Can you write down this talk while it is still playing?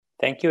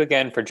Thank you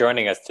again for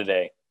joining us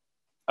today.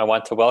 I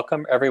want to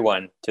welcome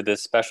everyone to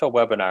this special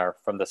webinar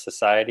from the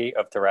Society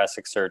of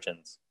Thoracic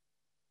Surgeons.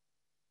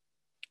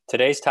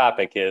 Today's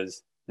topic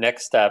is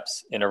Next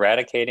Steps in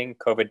Eradicating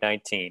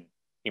COVID-19,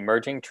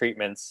 Emerging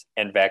Treatments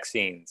and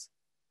Vaccines.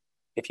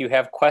 If you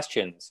have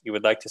questions you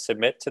would like to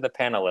submit to the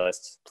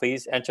panelists,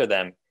 please enter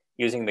them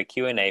using the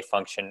Q&A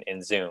function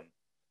in Zoom.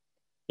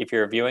 If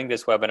you're viewing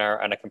this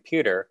webinar on a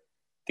computer,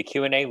 the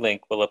Q&A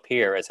link will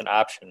appear as an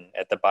option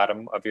at the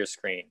bottom of your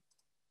screen.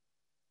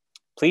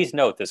 Please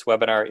note this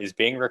webinar is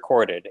being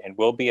recorded and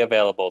will be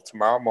available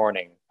tomorrow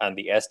morning on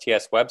the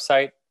STS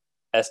website,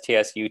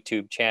 STS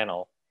YouTube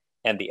channel,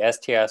 and the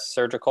STS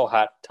Surgical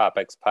Hot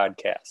Topics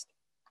podcast.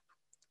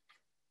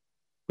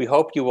 We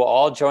hope you will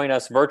all join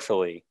us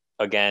virtually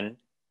again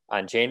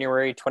on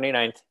January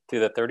 29th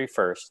through the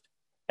 31st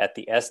at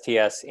the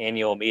STS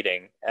annual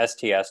meeting,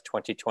 STS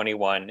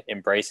 2021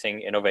 Embracing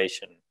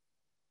Innovation.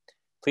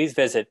 Please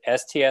visit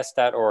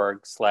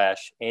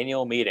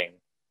sts.org/annual meeting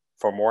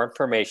for more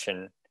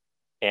information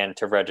and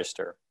to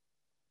register.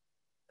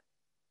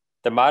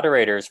 The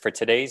moderators for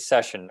today's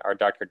session are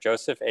Dr.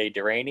 Joseph A.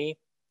 Deraney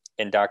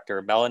and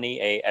Dr. Melanie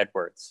A.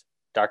 Edwards.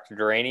 Dr.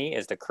 Deraney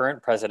is the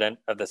current president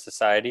of the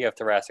Society of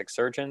Thoracic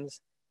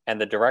Surgeons and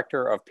the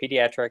director of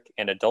pediatric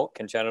and adult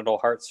congenital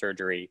heart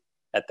surgery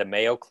at the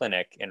Mayo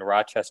Clinic in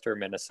Rochester,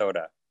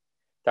 Minnesota.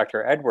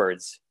 Dr.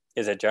 Edwards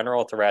is a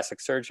general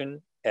thoracic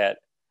surgeon at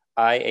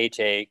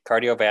IHA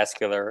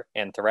Cardiovascular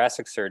and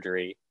Thoracic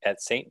Surgery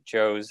at St.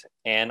 Joe's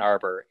Ann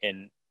Arbor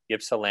in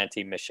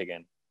Ypsilanti,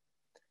 Michigan.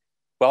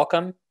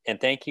 Welcome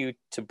and thank you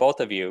to both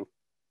of you.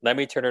 Let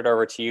me turn it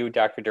over to you,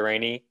 Dr.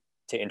 Deraney,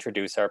 to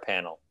introduce our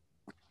panel.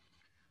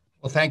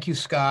 Well, thank you,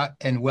 Scott,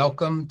 and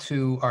welcome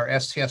to our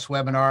STS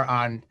webinar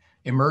on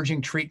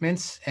emerging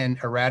treatments and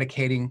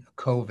eradicating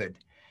COVID.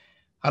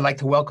 I'd like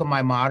to welcome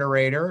my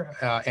moderator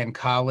and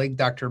colleague,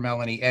 Dr.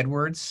 Melanie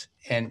Edwards,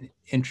 and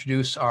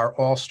introduce our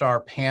all-star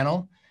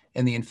panel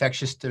in the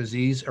infectious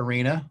disease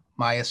arena.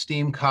 My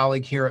esteemed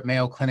colleague here at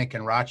Mayo Clinic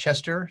in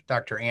Rochester,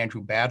 Dr.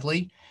 Andrew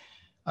Badley,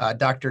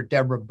 Dr.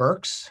 Deborah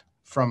Birx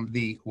from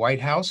the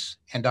White House,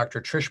 and Dr.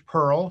 Trish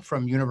Pearl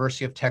from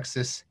University of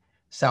Texas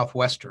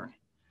Southwestern.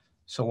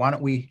 So why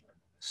don't we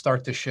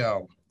start the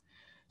show?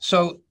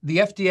 So the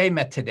FDA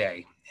met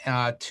today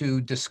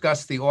to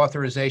discuss the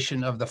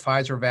authorization of the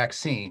Pfizer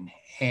vaccine.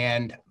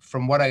 And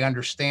from what I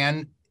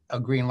understand,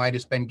 a green light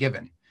has been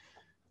given.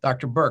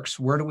 Dr. Birx,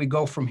 where do we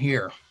go from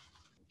here?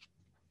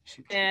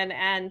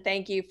 And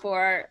thank you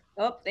for,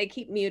 they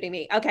keep muting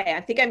me. Okay,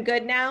 I think I'm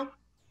good now.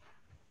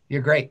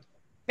 You're great.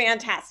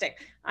 Fantastic.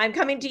 I'm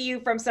coming to you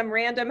from some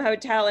random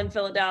hotel in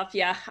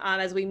Philadelphia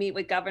as we meet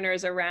with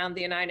governors around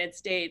the United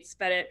States.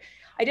 But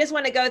I just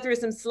want to go through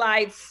some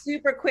slides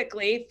super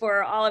quickly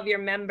for all of your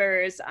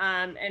members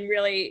and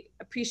really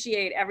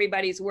appreciate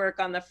everybody's work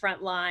on the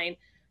front line,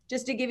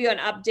 just to give you an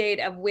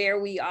update of where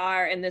we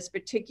are in this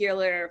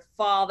particular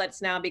fall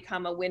that's now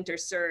become a winter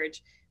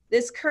surge.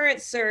 This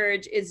current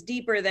surge is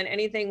deeper than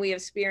anything we have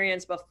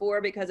experienced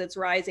before because it's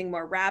rising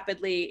more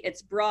rapidly.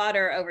 It's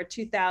broader. Over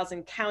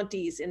 2,000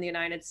 counties in the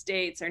United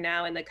States are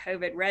now in the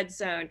COVID red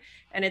zone,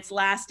 and it's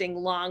lasting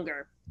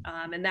longer.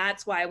 And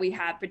that's why we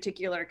have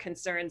particular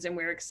concerns, and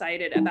we're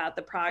excited about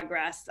the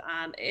progress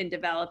in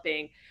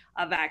developing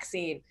a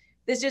vaccine.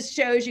 This just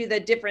shows you the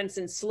difference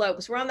in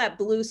slopes. We're on that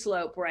blue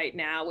slope right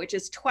now, which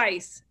is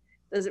twice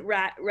the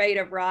rate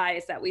of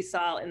rise that we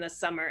saw in the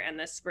summer and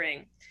the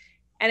spring.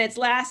 And it's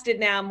lasted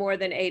now more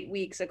than 8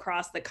 weeks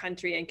across the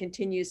country and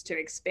continues to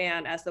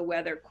expand as the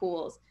weather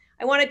cools.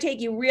 I want to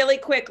take you really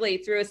quickly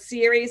through a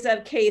series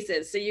of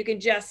cases so you can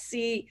just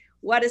see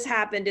what has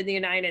happened in the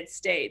United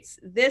States.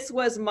 This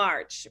was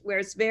March, where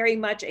it's very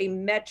much a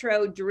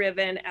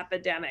metro-driven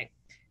epidemic.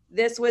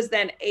 This was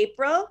then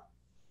April,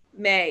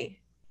 May,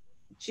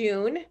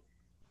 June,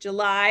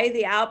 July,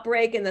 the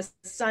outbreak in the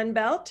Sun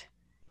Belt,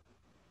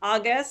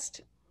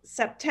 August,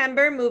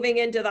 September, moving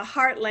into the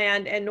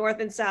heartland and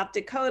North and South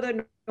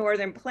Dakota,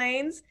 Northern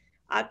Plains,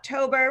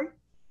 October,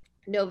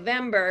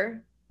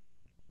 November,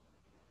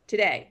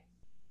 today.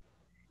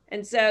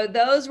 And so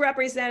those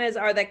represented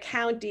are the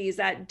counties.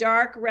 That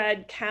dark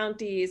red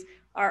counties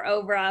are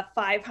over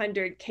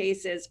 500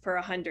 cases per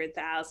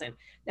 100,000.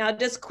 Now,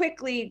 just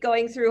quickly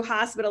going through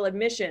hospital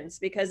admissions,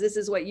 because this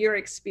is what you're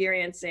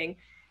experiencing.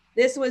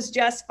 This was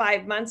just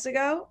 5 months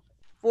ago,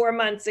 4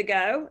 months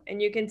ago,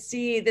 and you can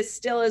see this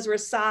still is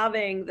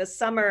resolving the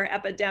summer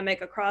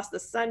epidemic across the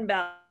Sun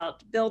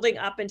Belt, building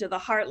up into the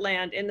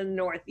heartland in the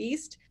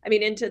Northeast,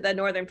 into the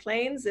Northern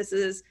Plains. This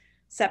is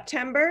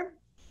September,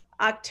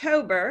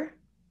 October,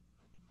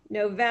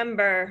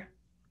 November,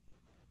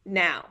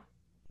 now.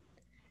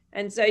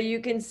 And so you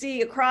can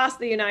see across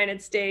the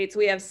United States,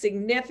 we have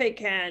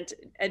significant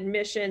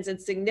admissions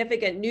and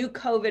significant new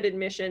COVID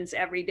admissions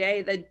every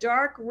day. The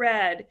dark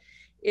red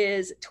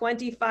is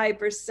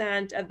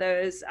 25% of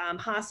those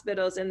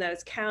hospitals in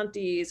those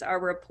counties are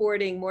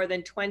reporting more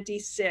than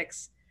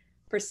 26%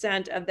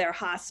 of their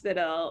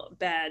hospital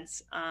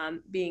beds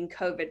being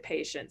COVID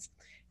patients.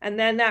 And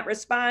then that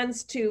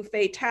responds to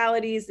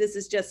fatalities. This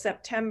is just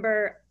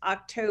September,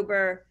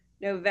 October,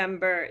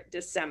 November,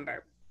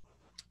 December.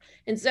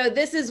 And so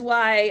this is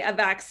why a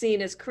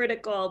vaccine is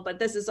critical, but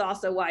this is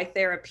also why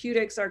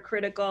therapeutics are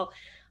critical.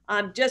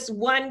 Just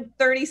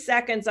 30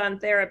 seconds on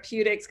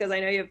therapeutics, because I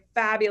know you have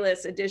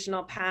fabulous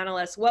additional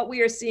panelists. What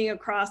we are seeing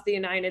across the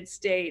United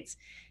States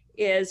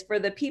is for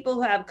the people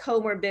who have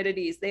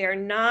comorbidities, they are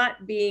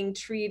not being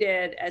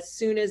treated as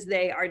soon as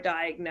they are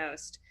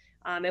diagnosed.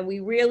 And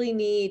we really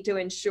need to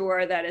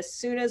ensure that as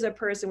soon as a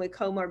person with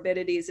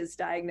comorbidities is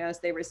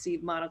diagnosed, they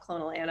receive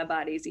monoclonal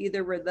antibodies,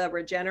 either with the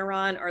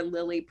Regeneron or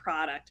Lilly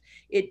product.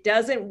 It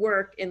doesn't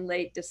work in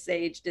late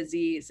stage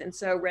disease. And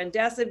so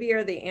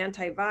remdesivir, the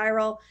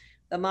antiviral,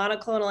 the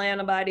monoclonal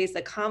antibodies,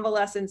 the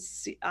convalescent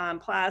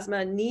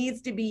plasma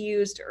needs to be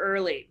used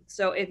early.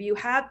 So if you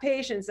have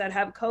patients that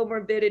have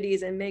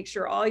comorbidities, and make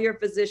sure all your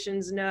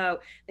physicians know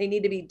they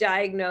need to be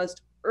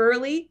diagnosed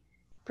early,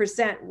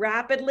 percent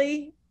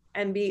rapidly,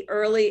 and be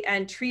early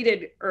and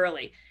treated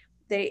early.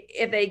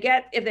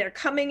 If they're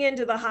coming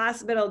into the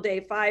hospital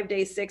day 5,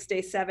 day 6,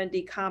 day 7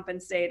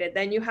 decompensated,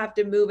 then you have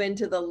to move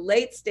into the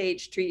late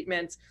stage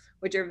treatments,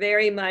 which are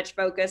very much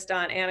focused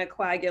on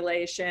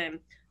anticoagulation,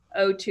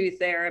 O2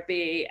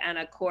 therapy, and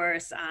of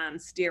course,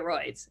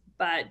 steroids.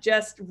 But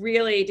just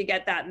really to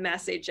get that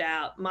message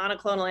out,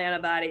 monoclonal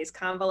antibodies,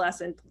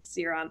 convalescent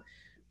serum,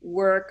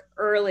 work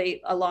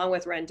early along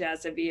with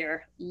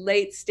remdesivir.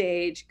 Late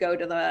stage, go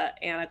to the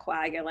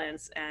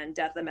anticoagulants and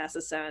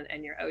dexamethasone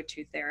and your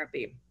O2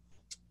 therapy.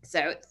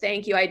 So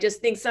thank you. I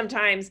just think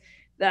sometimes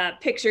the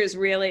pictures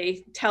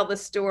really tell the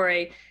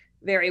story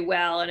very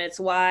well, and it's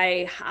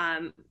why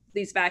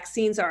these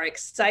vaccines are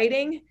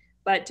exciting.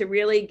 But to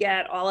really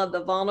get all of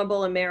the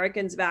vulnerable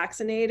Americans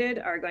vaccinated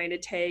are going to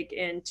take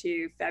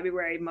into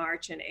February,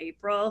 March, and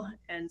April.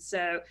 And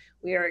so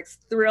we are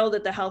thrilled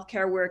that the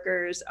healthcare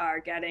workers are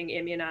getting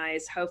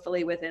immunized,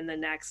 hopefully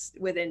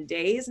within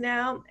days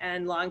now,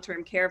 and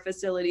long-term care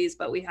facilities.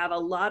 But we have a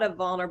lot of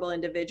vulnerable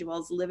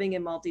individuals living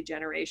in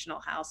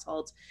multi-generational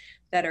households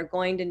that are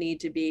going to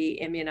need to be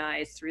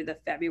immunized through the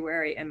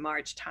February and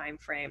March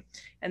timeframe.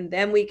 And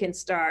then we can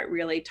start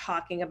really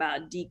talking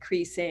about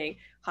decreasing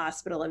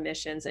hospital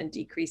admissions and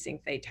decreasing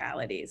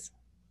fatalities.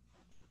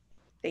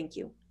 Thank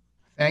you.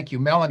 Thank you.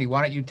 Melanie,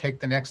 why don't you take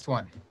the next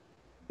one?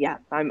 Yeah,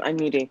 I'm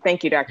unmuting.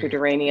 Thank you, Dr.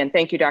 Durrani, and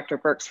thank you, Dr.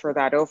 Birx, for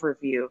that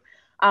overview.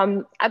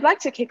 I'd like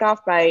to kick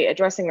off by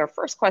addressing our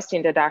first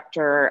question to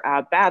Dr.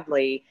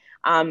 Badley.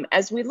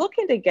 As we look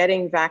into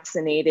getting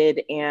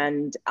vaccinated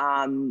and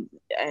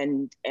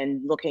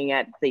looking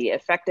at the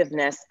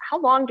effectiveness, how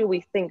long do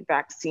we think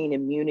vaccine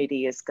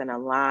immunity is going to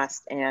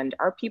last? And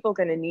are people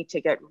going to need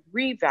to get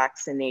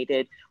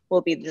revaccinated?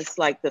 Will be just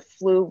like the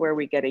flu where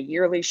we get a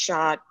yearly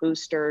shot,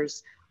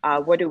 boosters?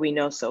 What do we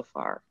know so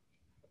far?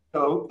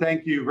 So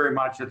thank you very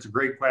much. That's a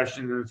great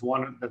question. And it's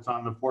one that's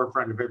on the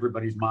forefront of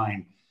everybody's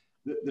mind.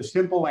 The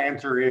simple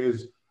answer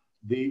is,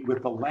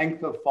 with the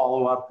length of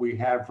follow-up we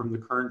have from the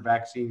current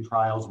vaccine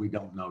trials, we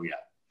don't know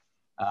yet.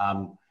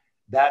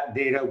 That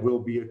data will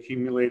be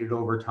accumulated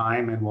over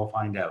time and we'll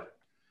find out.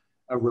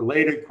 A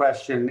related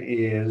question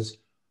is,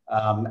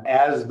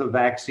 as the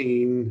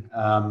vaccine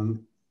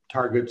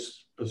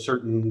targets a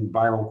certain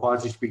viral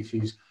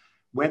quasi-species,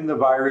 when the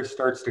virus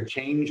starts to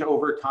change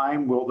over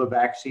time, will the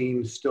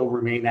vaccine still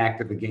remain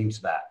active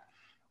against that?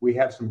 We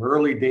have some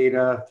early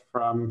data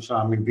from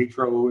some in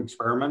vitro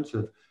experiments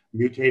of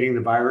mutating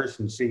the virus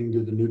and seeing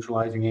do the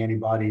neutralizing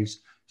antibodies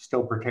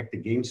still protect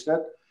against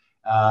it.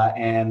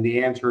 And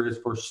the answer is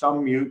for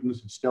some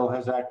mutants, it still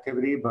has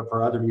activity, but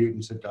for other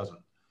mutants, it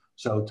doesn't.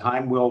 So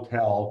time will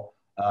tell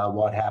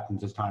what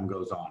happens as time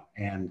goes on.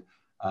 And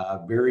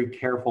very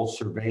careful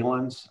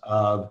surveillance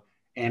of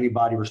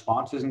antibody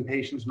responses in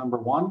patients, number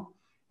one,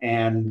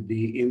 and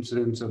the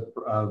incidence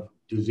of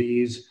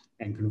disease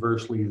and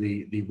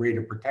conversely the rate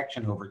of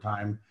protection over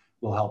time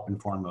will help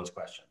inform those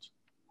questions.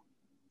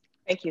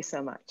 Thank you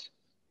so much.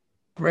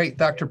 Great,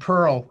 Dr.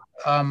 Pearl.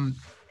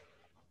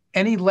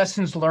 Any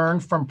lessons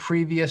learned from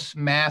previous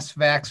mass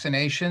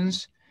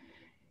vaccinations?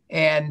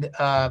 And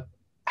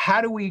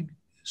how do we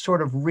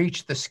sort of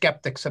reach the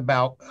skeptics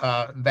about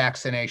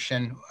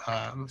vaccination,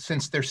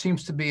 since there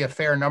seems to be a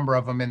fair number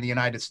of them in the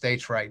United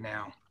States right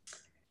now?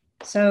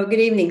 So good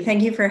evening.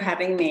 Thank you for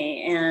having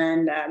me.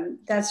 And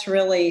that's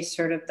really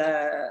sort of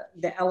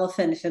the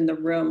elephant in the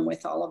room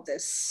with all of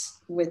this.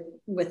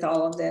 With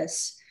all of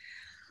this,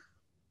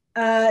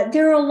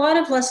 there are a lot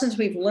of lessons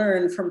we've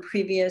learned from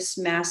previous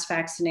mass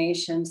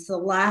vaccinations. The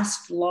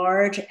last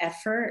large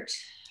effort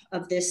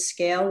of this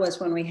scale was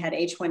when we had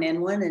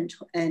H1N1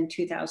 in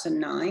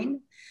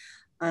 2009.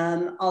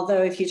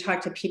 Although if you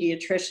talk to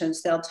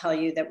pediatricians, they'll tell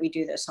you that we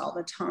do this all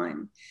the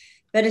time.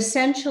 But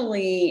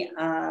essentially,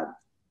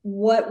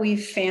 what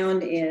we've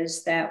found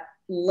is that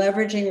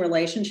leveraging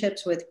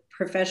relationships with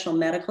professional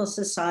medical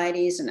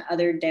societies and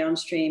other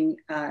downstream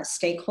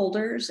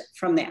stakeholders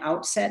from the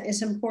outset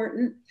is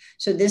important.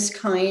 So this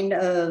kind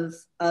of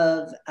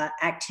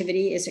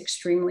activity is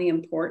extremely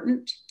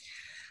important.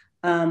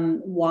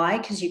 Why?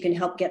 Because you can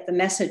help get the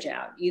message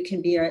out. You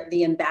can be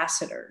the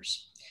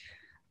ambassadors.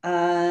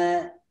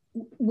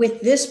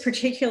 with this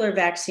particular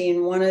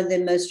vaccine, one of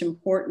the most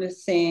important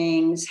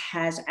things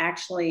has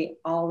actually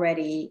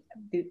already,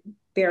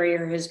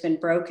 barrier has been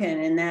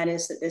broken, and that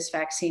is that this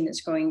vaccine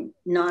is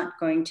not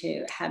going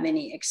to have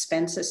any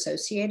expense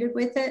associated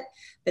with it,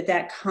 but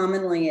that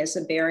commonly is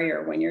a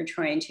barrier when you're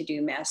trying to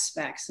do mass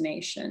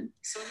vaccination.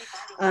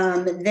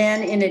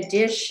 Then in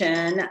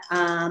addition,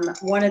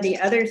 one of the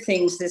other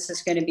things this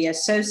is going to be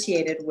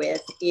associated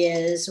with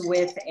is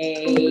with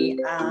a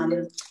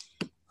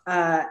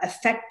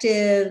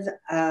effective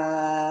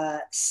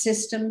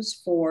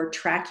systems for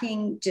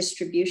tracking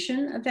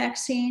distribution of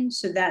vaccine.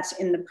 So that's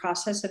in the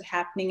process of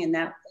happening, and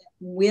that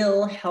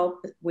will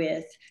help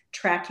with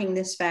tracking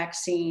this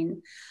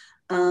vaccine,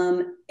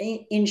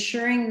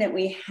 ensuring that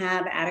we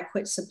have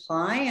adequate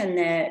supply and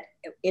that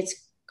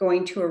it's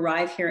going to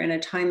arrive here in a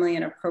timely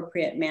and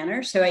appropriate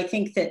manner. So I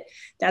think that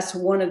that's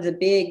one of the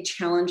big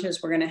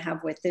challenges we're going to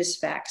have with this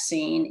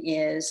vaccine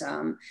is,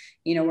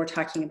 we're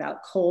talking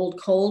about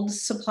cold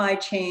supply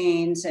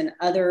chains and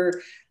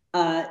other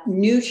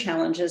new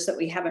challenges that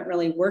we haven't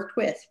really worked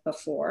with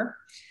before.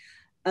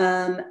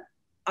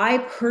 I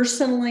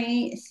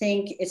personally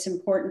think it's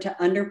important to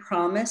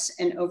underpromise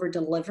and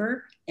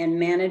overdeliver and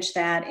manage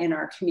that in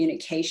our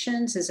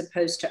communications as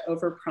opposed to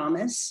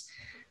overpromise,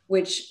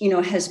 which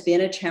has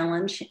been a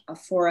challenge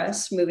for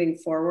us moving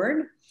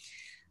forward.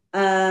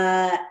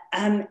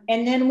 And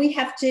then we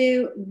have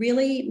to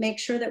really make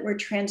sure that we're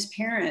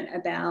transparent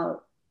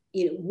about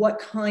what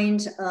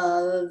kinds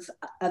of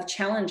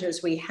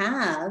challenges we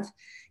have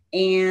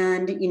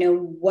and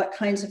what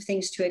kinds of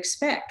things to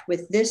expect.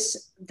 With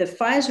the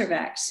Pfizer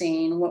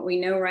vaccine, what we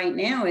know right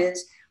now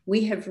is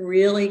we have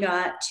really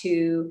got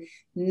to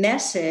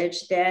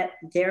message that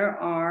there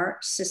are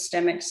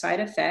systemic side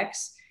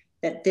effects,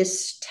 that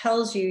this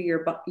tells you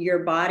your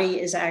body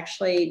is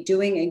actually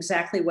doing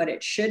exactly what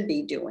it should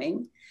be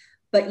doing,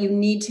 but you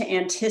need to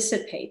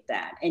anticipate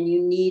that and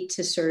you need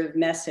to sort of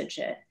message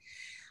it.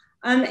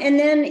 And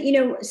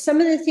then,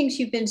 some of the things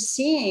you've been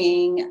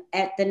seeing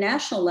at the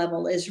national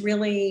level is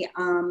really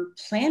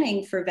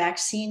planning for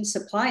vaccine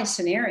supply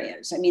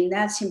scenarios. I mean,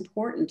 that's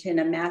important in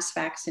a mass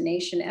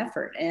vaccination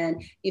effort.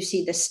 And you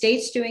see the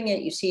states doing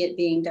it, you see it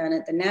being done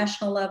at the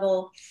national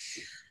level.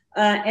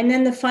 And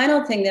then the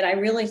final thing that I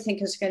really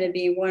think is going to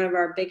be one of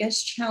our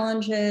biggest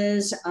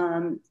challenges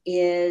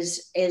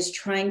is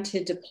trying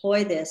to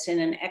deploy this in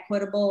an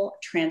equitable,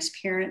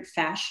 transparent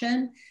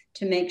fashion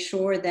to make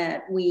sure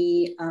that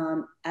we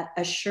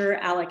assure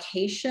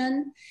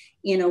allocation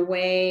in a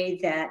way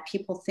that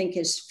people think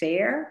is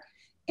fair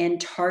and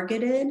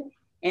targeted.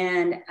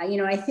 And,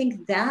 I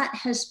think that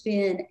has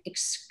been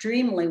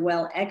extremely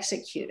well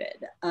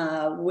executed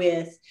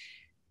with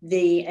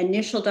the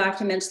initial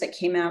documents that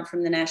came out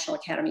from the National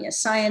Academy of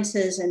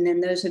Sciences, and then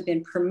those have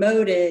been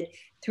promoted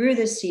through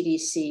the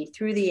CDC,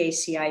 through the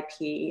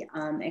ACIP,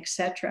 et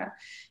cetera.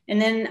 And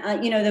then,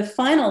 the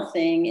final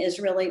thing is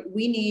really,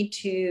 we need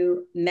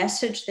to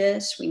message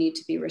this, we need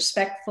to be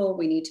respectful,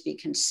 we need to be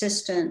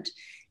consistent,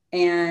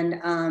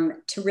 and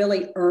to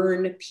really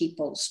earn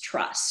people's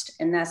trust.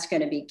 And that's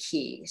going to be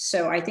key.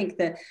 So I think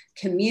the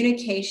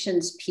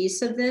communications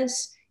piece of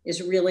this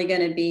is really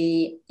going to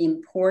be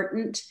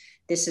important.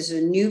 This is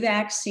a new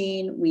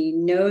vaccine. We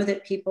know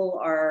that people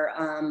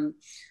are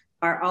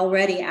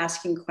already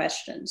asking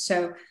questions.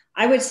 So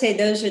I would say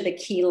those are the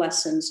key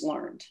lessons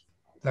learned.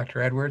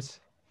 Dr. Edwards?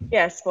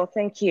 Yes, well,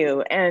 thank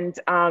you. And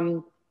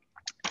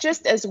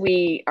just as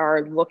we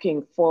are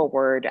looking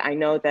forward, I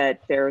know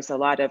that there's a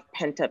lot of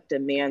pent-up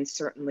demand,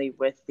 certainly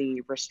with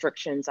the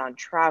restrictions on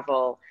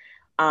travel.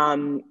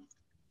 Dr.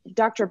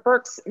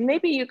 Birx,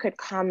 maybe you could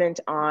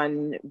comment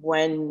on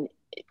when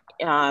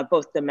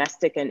both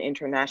domestic and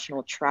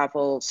international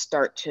travel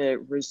start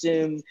to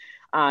resume.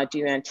 Do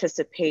you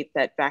anticipate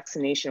that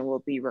vaccination will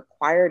be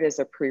required as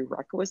a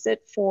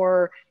prerequisite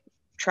for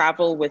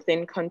travel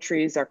within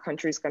countries? Are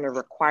countries going to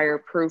require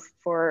proof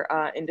for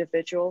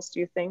individuals, do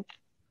you think?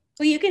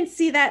 Well, you can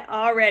see that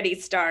already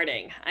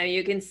starting. I mean,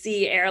 you can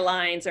see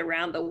airlines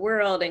around the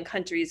world and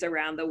countries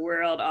around the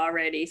world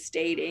already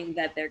stating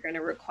that they're going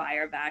to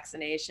require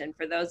vaccination.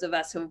 For those of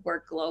us who've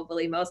worked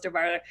globally, most of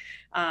our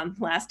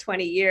last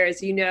 20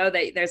 years, you know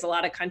that there's a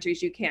lot of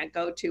countries you can't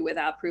go to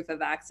without proof of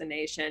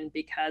vaccination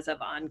because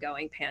of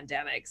ongoing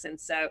pandemics. And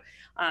so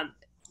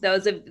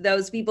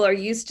those people are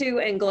used to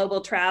in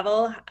global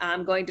travel,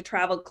 going to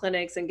travel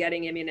clinics and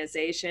getting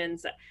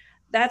immunizations.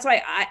 That's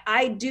why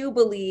I do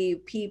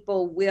believe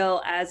people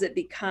will, as it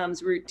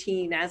becomes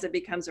routine, as it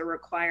becomes a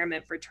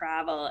requirement for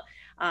travel.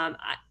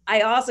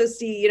 I also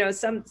see,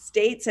 some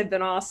states have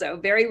been also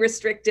very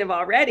restrictive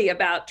already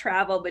about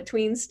travel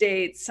between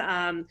states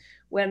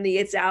when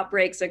its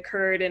outbreaks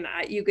occurred, and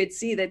you could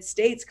see that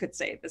states could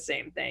say the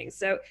same thing.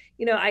 So,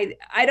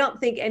 I don't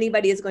think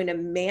anybody is going to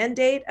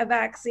mandate a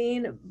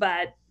vaccine,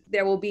 but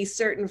there will be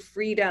certain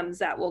freedoms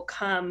that will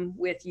come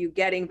with you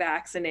getting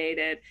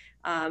vaccinated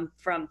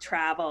from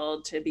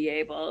travel to be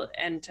able,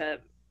 and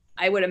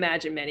I would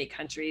imagine many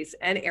countries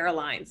and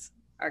airlines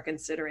are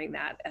considering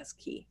that as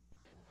key.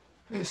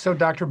 So,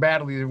 Dr.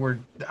 Badley,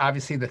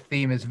 obviously the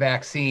theme is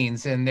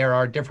vaccines, and there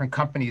are different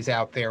companies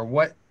out there.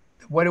 What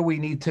do we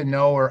need to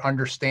know or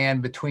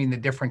understand between the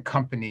different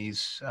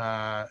companies?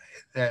 For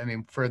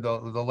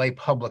the lay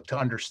public to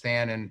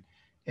understand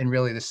in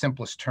really the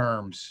simplest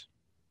terms.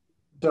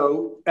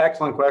 So,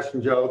 excellent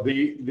question, Joe.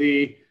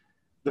 The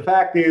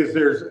fact is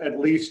there's at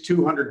least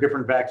 200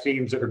 different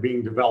vaccines that are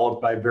being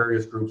developed by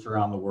various groups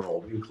around the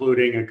world,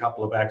 including a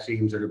couple of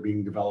vaccines that are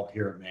being developed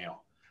here at Mayo.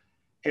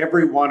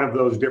 Every one of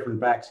those different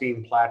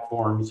vaccine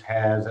platforms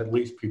has at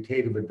least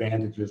putative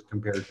advantages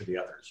compared to the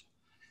others.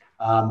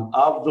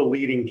 Of the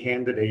leading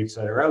candidates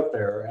that are out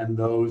there and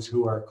those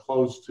who are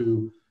close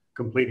to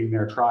completing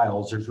their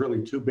trials, there's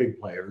really two big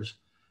players.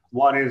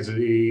 One is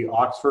the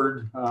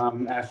Oxford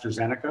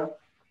AstraZeneca,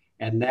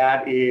 and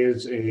that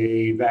is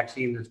a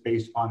vaccine that's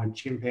based upon a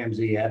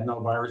chimpanzee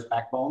adenovirus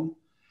backbone.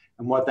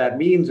 And what that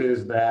means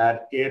is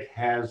that it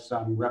has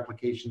some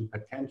replication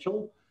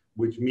potential,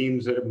 which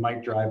means that it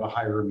might drive a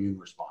higher immune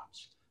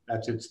response.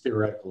 That's its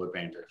theoretical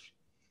advantage.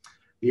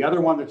 The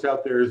other one that's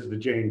out there is the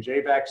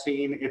J&J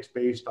vaccine. It's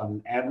based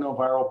on an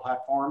adenoviral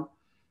platform.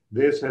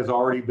 This has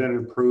already been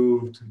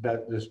approved,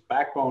 this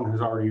backbone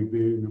has already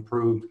been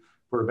approved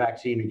for a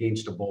vaccine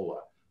against Ebola.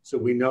 So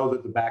we know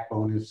that the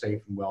backbone is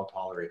safe and well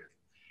tolerated.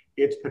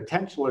 Its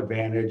potential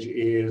advantage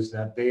is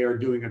that they are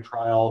doing a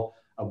trial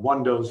of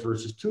 1 dose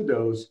versus 2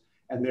 dose,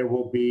 and there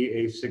will be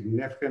a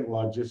significant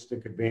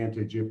logistic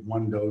advantage if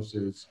 1 dose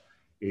is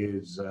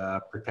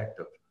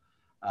protective.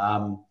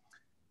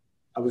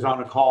 I was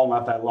on a call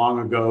not that long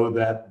ago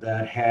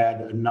that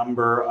had a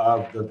number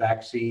of the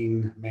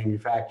vaccine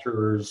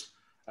manufacturers'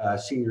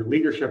 senior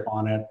leadership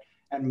on it,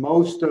 and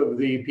most of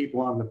the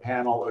people on the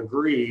panel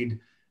agreed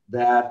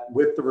that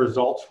with the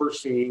results we're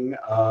seeing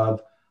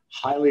of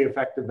highly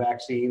effective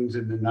vaccines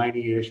in the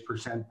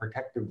 90-ish%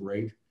 protective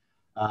rate,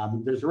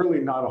 there's really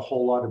not a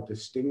whole lot of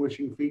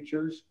distinguishing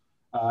features,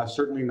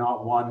 certainly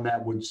not one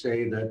that would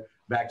say that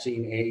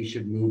vaccine A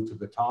should move to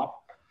the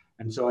top.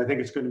 And so I think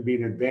it's going to be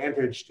an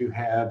advantage to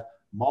have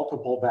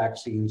multiple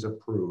vaccines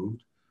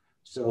approved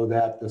so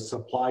that the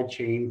supply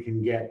chain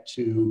can get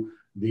to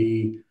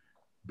the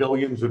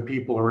billions of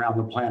people around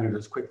the planet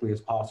as quickly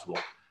as possible.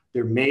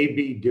 There may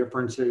be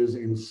differences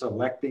in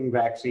selecting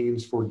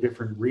vaccines for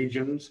different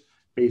regions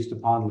based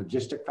upon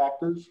logistic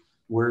factors,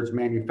 where it's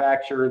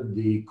manufactured,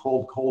 the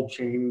cold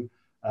chain,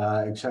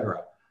 et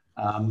cetera.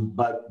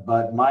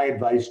 But my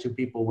advice to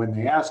people when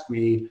they ask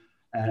me,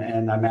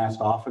 and I'm asked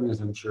often,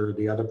 as I'm sure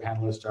the other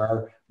panelists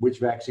are, which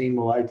vaccine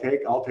will I take?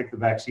 I'll take the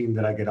vaccine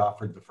that I get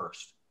offered the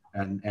first.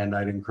 And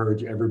I'd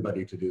encourage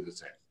everybody to do the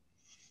same.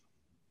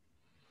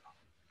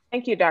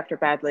 Thank you, Dr.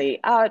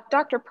 Badley.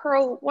 Dr.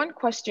 Pearl, one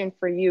question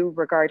for you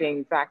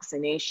regarding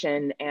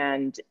vaccination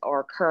and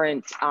our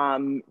current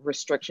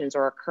restrictions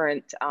or our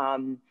current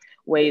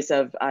ways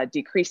of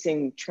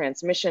decreasing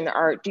transmission.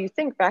 Do you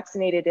think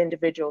vaccinated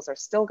individuals are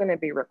still going to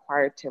be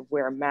required to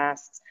wear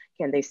masks?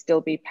 Can they still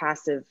be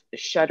passive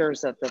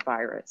shutters of the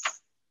virus?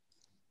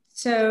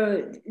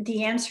 So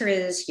the answer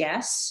is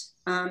yes.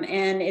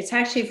 And it's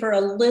actually for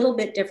a little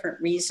bit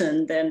different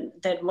reason than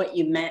what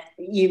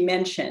you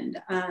mentioned.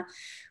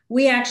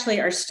 We actually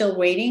are still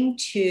waiting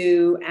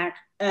to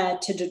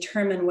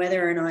determine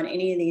whether or not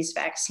any of these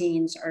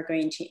vaccines are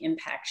going to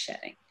impact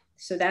shedding.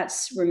 So that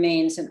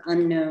remains an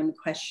unknown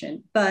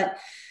question. But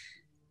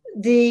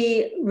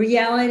the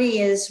reality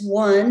is,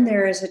 one,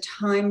 there is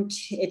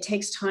it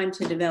takes time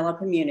to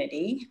develop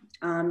immunity.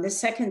 The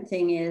second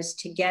thing is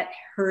to get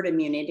herd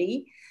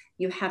immunity.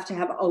 You have to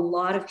have a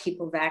lot of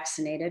people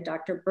vaccinated.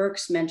 Dr.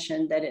 Birx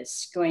mentioned that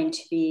it's going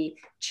to be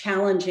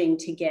challenging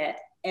to get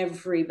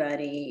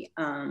everybody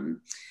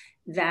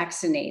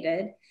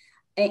vaccinated.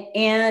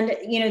 And,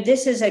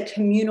 this is a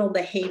communal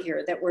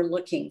behavior that we're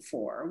looking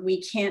for.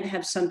 We can't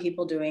have some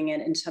people doing it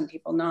and some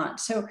people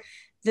not. So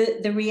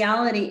the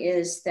reality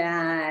is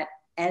that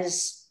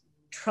as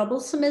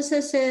troublesome as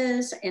this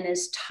is, and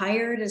as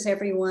tired as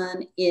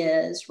everyone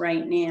is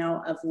right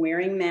now of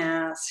wearing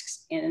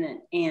masks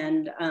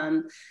and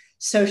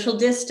social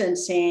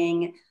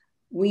distancing,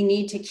 we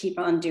need to keep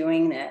on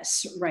doing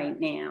this right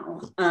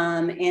now.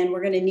 And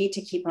we're going to need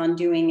to keep on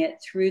doing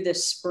it through the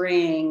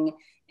spring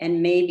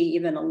and maybe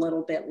even a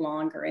little bit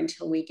longer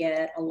until we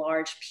get a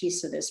large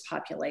piece of this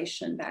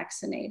population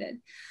vaccinated.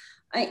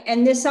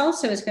 And this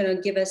also is going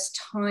to give us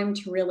time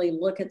to really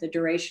look at the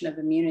duration of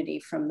immunity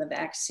from the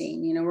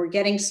vaccine. We're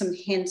getting some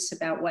hints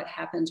about what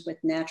happens with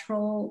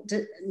natural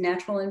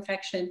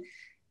infection,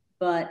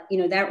 but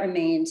that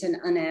remains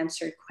an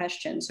unanswered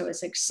question. So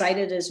as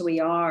excited as we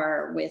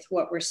are with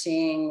what we're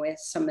seeing with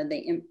some of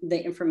the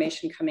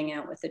information coming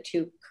out with the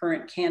 2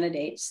 current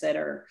candidates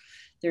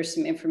there's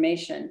some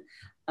information.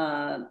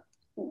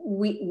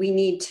 We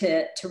need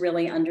to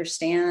really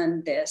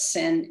understand this,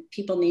 and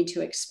people need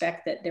to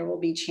expect that there will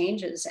be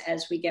changes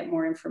as we get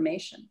more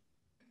information.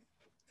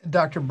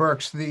 Dr.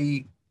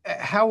 Birx,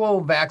 how will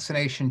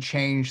vaccination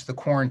change the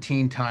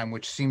quarantine time,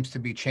 which seems to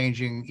be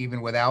changing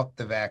even without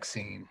the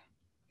vaccine?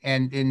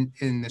 And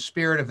in the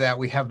spirit of that,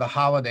 we have the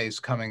holidays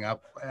coming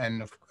up,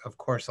 and of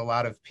course, a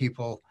lot of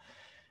people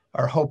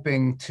are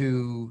hoping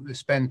to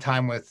spend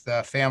time with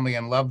family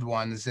and loved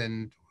ones.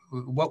 And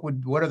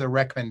what are the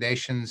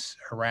recommendations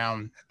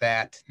around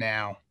that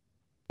now?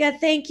 Yeah,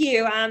 thank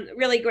you.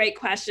 Really great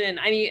question.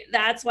 I mean,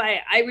 that's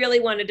why I really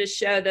wanted to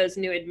show those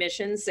new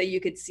admissions so you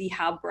could see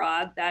how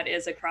broad that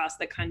is across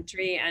the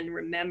country. And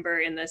remember,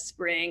 in the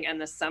spring and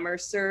the summer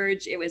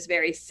surge, it was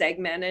very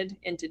segmented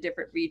into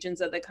different regions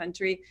of the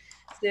country.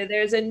 So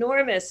there's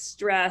enormous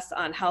stress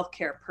on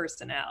healthcare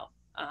personnel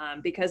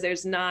because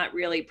there's not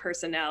really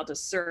personnel to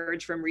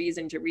surge from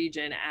region to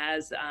region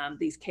as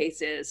these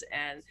cases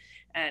and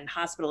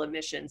hospital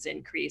admissions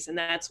increase. And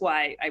that's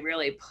why I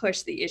really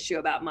push the issue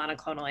about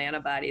monoclonal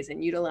antibodies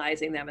and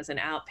utilizing them as an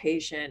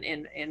outpatient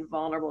in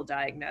vulnerable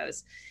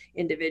diagnosed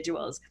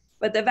individuals.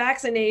 But the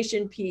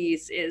vaccination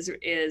piece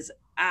is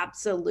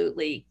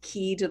absolutely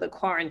key to the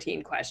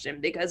quarantine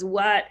question, because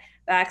what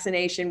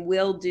vaccination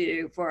will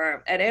do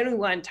for, at any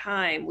one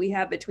time, we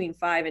have between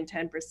 5 and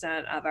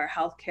 10% of our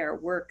healthcare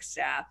work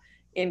staff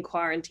in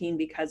quarantine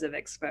because of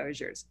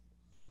exposures.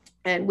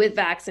 And with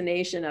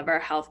vaccination of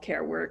our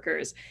healthcare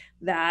workers,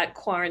 that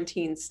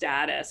quarantine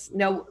status,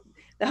 no,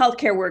 the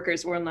healthcare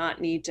workers will not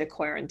need to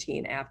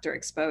quarantine after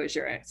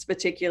exposure,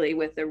 particularly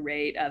with the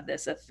rate of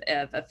this of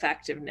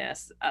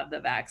effectiveness of the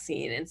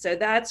vaccine. And so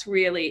that's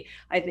really,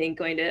 I think,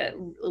 going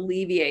to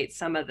alleviate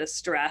some of the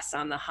stress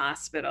on the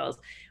hospitals.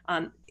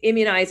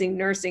 Immunizing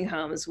nursing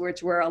homes,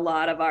 which were a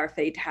lot of our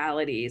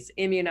fatalities,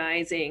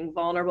 immunizing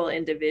vulnerable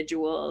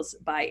individuals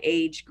by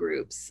age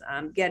groups,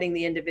 getting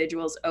the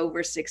individuals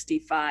over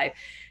 65.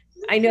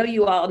 I know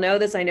you all know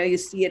this, I know you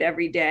see it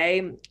every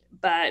day,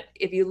 but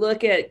if you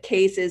look at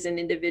cases in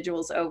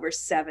individuals over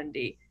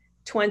 70,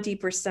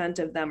 20%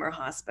 of them are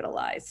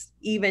hospitalized,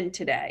 even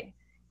today.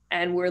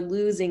 And we're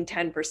losing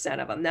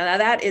 10% of them. Now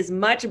that is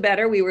much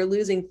better. We were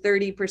losing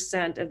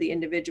 30% of the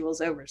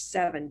individuals over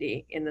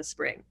 70 in the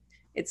spring.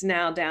 It's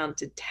now down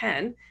to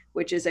 10,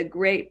 which is a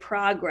great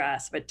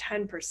progress, but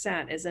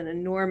 10% is an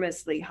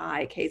enormously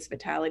high case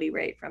fatality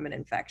rate from an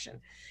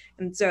infection.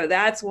 And so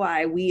that's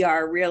why we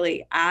are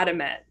really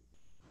adamant,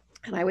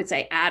 and I would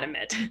say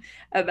adamant,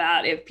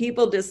 about if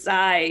people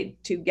decide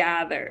to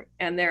gather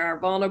and there are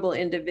vulnerable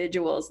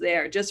individuals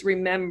there, just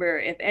remember,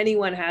 if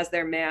anyone has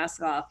their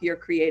mask off, you're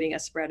creating a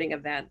spreading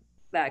event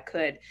that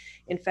could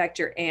infect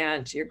your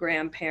aunt, your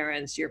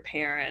grandparents, your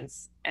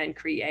parents, and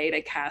create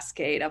a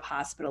cascade of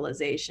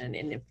hospitalization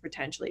and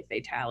potentially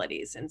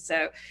fatalities. And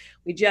so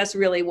we just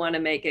really want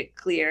to make it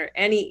clear,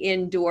 any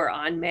indoor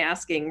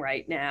unmasking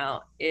right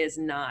now is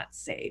not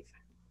safe.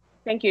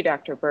 Thank you,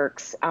 Dr.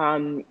 Birx.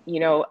 You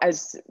know,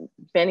 as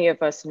many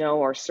of us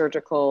know, our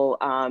surgical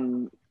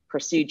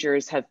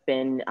procedures have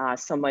been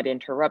somewhat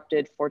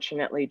interrupted.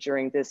 Fortunately,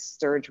 during this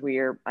surge,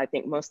 I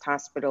think most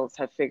hospitals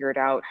have figured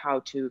out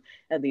how to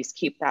at least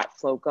keep that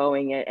flow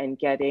going and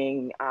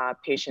getting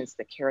patients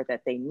the care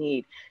that they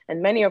need.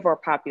 And many of our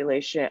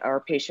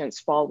patients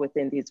fall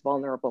within these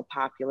vulnerable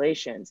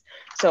populations.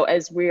 So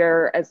as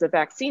the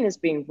vaccine is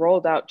being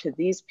rolled out to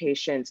these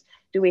patients,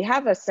 do we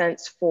have a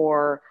sense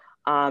for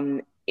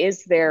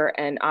is there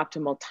an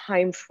optimal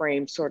time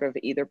frame, sort of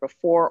either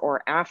before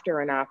or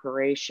after an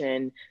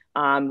operation,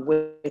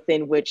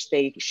 within which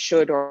they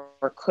should or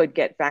could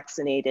get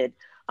vaccinated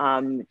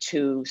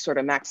to sort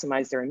of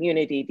maximize their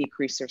immunity,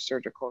 decrease their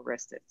surgical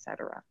risk, et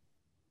cetera?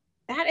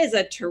 That is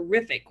a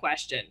terrific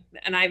question.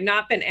 And I've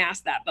not been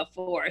asked that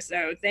before.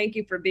 So thank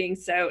you for being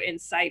so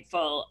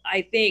insightful.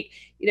 I think,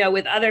 you know,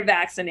 with other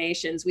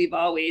vaccinations, we've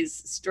always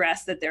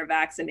stressed that they're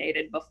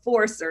vaccinated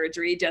before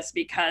surgery just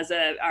because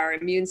our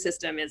immune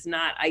system is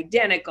not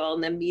identical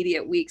in the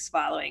immediate weeks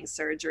following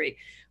surgery.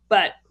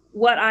 But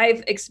what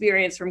I've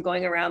experienced from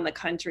going around the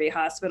country,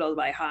 hospital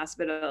by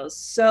hospital,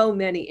 so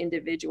many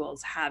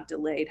individuals have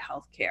delayed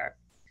healthcare.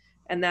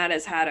 And that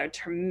has had a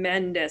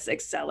tremendous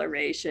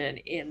acceleration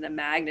in the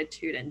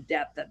magnitude and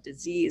depth of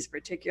disease,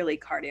 particularly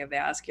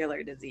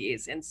cardiovascular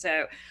disease. And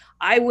so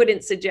I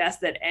wouldn't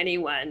suggest that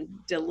anyone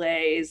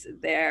delays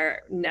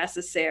their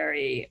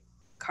necessary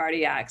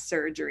cardiac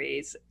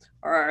surgeries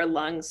or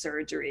lung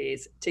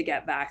surgeries to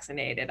get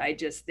vaccinated. I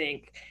just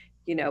think,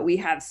 you know, we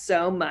have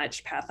so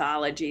much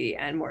pathology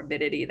and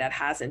morbidity that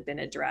hasn't been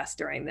addressed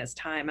during this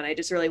time. And I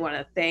just really want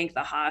to thank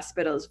the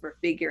hospitals for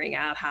figuring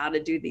out how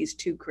to do these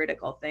two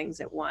critical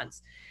things at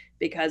once,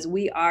 because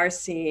we are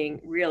seeing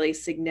really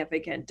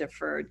significant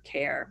deferred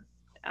care.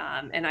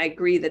 And I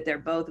agree that they're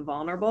both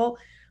vulnerable,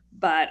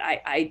 but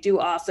I do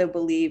also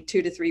believe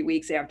 2 to 3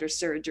 weeks after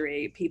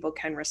surgery, people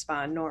can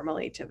respond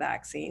normally to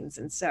vaccines.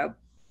 And so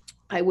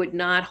I would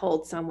not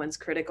hold someone's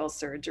critical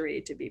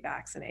surgery to be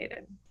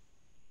vaccinated.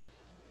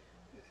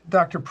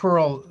 Dr.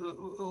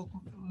 Pearl,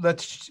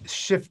 let's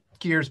shift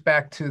gears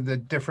back to the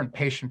different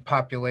patient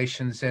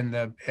populations and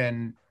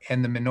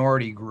the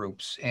minority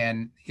groups.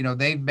 And, you know,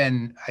 they've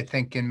been, I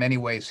think, in many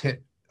ways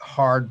hit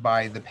hard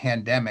by the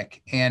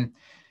pandemic. And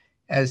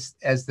as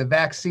the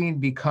vaccine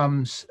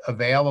becomes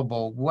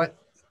available, what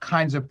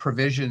kinds of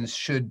provisions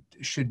should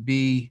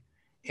be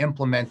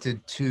implemented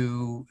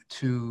so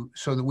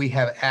that we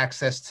have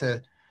access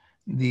to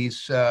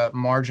these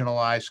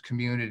marginalized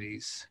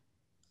communities?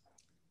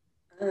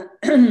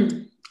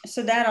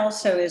 So that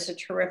also is a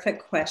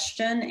terrific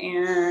question,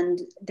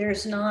 and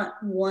there's not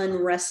one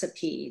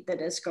recipe that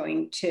is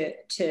going to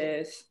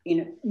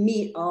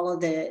meet all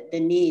of the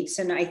needs.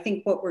 And I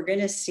think what we're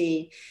going to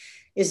see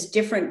is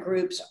different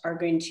groups are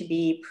going to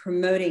be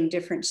promoting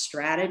different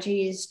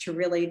strategies to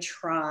really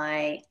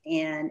try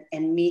and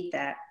meet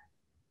that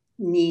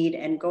need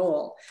and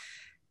goal.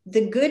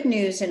 The good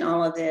news in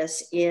all of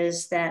this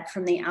is that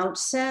from the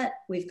outset,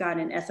 we've got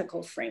an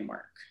ethical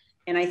framework.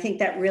 And I think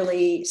that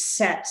really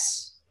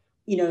sets,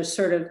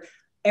 sort of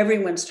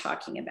everyone's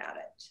talking about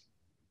it.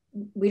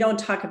 We don't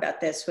talk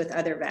about this with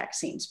other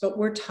vaccines, but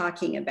we're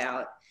talking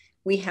about,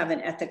 we have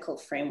an ethical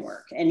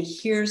framework, and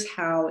here's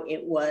how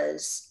it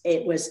was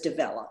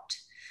developed.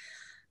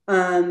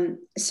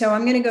 So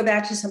I'm going to go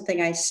back to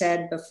something I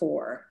said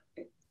before.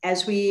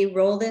 As we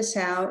roll this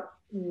out,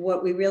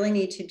 what we really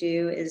need to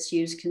do is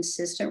use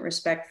consistent,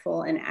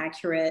 respectful, and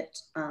accurate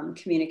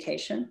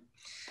communication.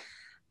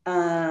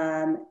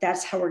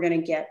 That's how we're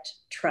going to get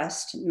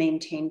trust,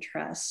 maintain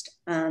trust.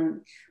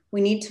 We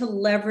need to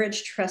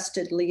leverage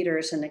trusted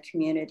leaders in the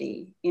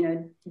community.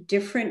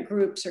 Different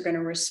groups are going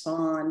to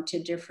respond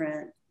to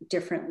different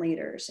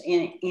leaders.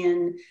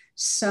 In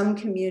some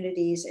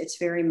communities, it's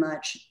very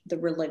much the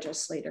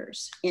religious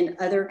leaders. In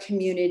other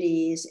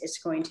communities, it's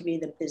going to be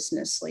the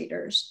business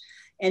leaders.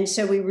 And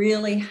so we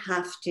really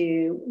have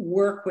to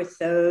work with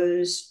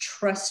those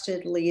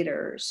trusted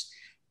leaders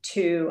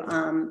to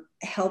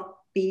help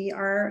be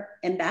our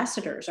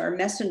ambassadors, our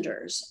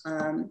messengers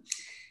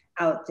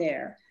out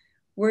there.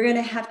 We're going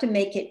to have to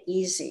make it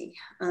easy.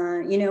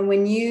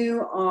 When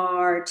you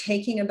are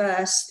taking a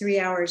bus 3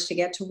 hours to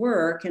get to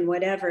work and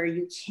whatever,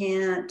 you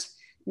can't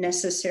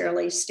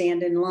necessarily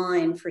stand in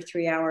line for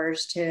 3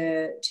 hours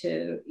to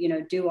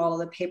do all of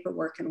the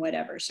paperwork and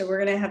whatever. So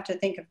we're going to have to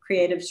think of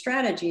creative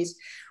strategies,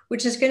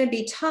 which is going to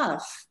be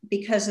tough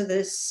because of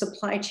this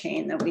supply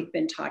chain that we've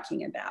been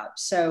talking about.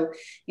 So,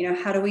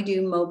 how do we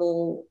do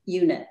mobile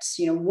units?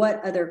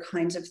 What other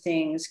kinds of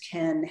things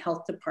can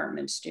health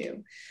departments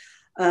do?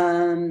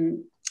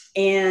 Again,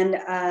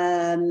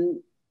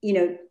 I'm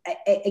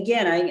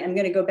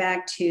going to go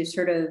back to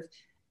sort of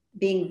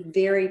being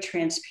very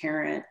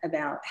transparent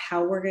about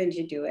how we're going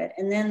to do it.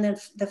 And then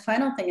the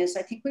final thing is,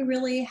 I think we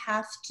really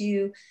have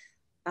to,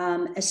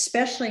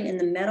 especially in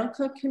the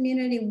medical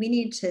community, we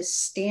need to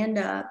stand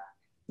up,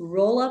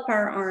 roll up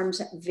our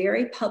arms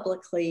very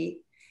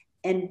publicly,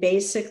 and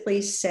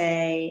basically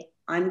say,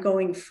 I'm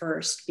going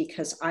first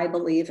because I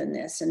believe in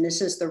this, and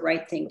this is the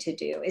right thing to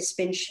do. It's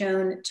been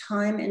shown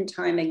time and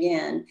time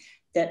again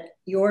that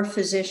your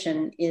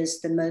physician is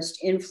the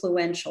most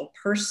influential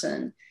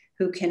person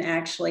who can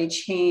actually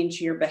change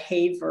your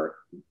behavior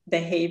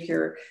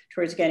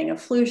towards getting a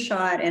flu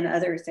shot and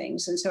other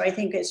things. And so I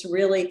think it's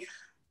really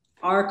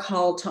our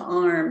call to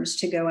arms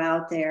to go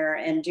out there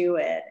and do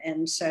it.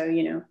 And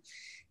so,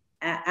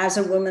 as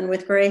a woman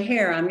with gray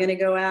hair, I'm going to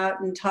go out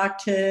and talk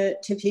to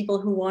people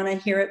who want to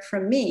hear it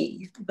from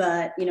me.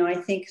 But, I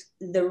think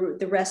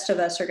the rest of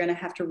us are going to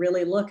have to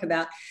really look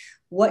about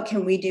what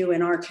can we do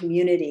in our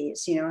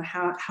communities?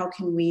 How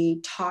can we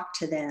talk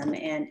to them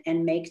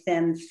and make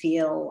them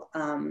feel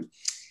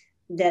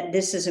that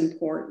this is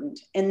important?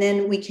 And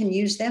then we can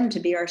use them to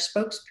be our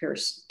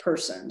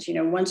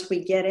spokespersons. Once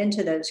we get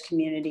into those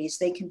communities,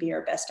 they can be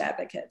our best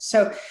advocates.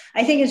 So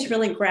I think it's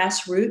really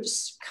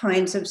grassroots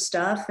kinds of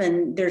stuff,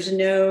 and there's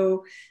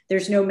no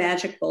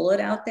magic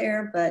bullet out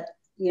there, but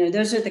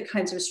those are the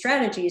kinds of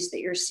strategies that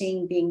you're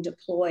seeing being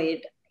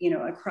deployed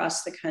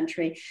across the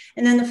country.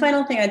 And then the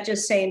final thing I'd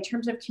just say in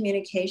terms of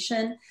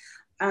communication,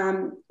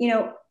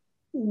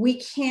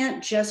 we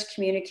can't just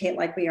communicate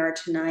like we are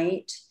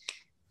tonight.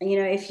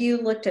 If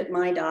you looked at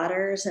my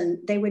daughters and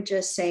they would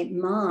just say,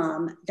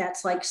 Mom,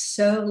 that's like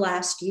so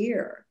last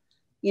year,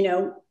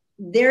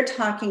 they're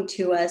talking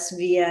to us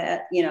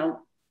via,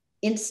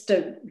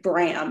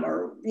 Instagram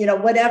or,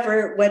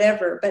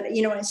 whatever.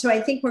 But, so I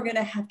think we're going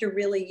to have to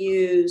really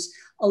use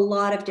a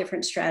lot of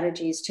different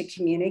strategies to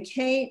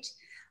communicate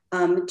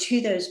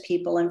to those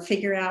people and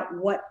figure out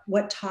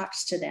what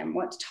talks to them,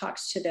 what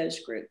talks to those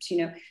groups,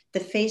 the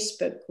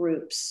Facebook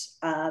groups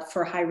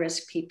for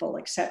high-risk people,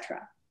 et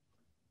cetera.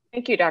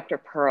 Thank you, Dr.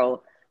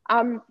 Pearl.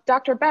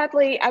 Dr.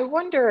 Badley, I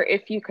wonder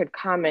if you could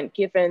comment,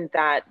 given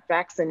that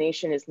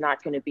vaccination is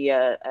not going to be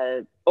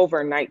a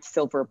overnight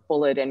silver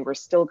bullet, and we're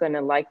still going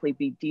to likely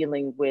be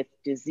dealing with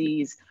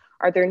disease.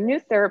 Are there new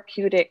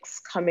therapeutics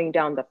coming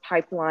down the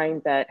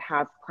pipeline that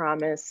have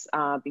promise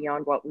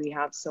beyond what we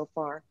have so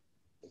far?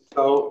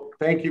 So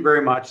thank you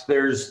very much.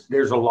 There's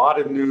a lot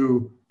of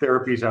new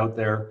therapies out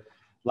there.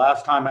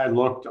 Last time I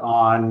looked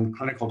on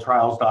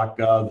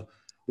clinicaltrials.gov,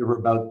 there were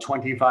about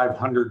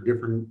 2,500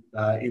 different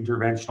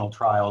interventional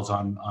trials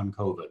on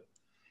COVID.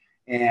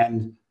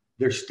 And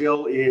there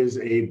still is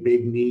a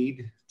big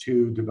need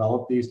to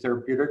develop these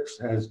therapeutics.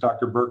 As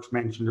Dr. Birx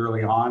mentioned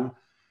early on,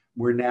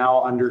 we're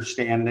now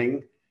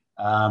understanding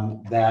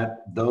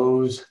that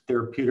those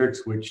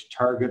therapeutics which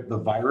target the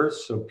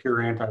virus, so pure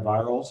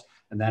antivirals,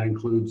 and that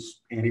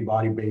includes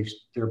antibody-based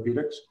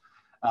therapeutics,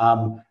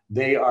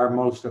 they are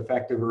most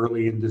effective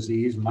early in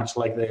disease, much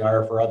like they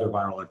are for other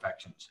viral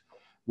infections.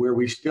 Where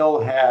we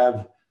still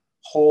have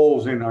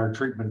holes in our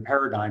treatment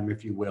paradigm,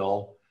 if you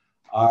will,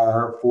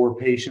 are for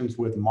patients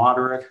with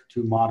moderate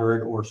to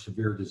moderate or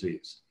severe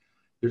disease.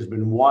 There's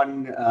been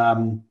one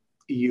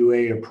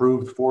EUA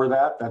approved for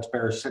that. That's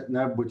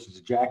baricitinib, which is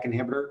a JAK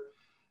inhibitor.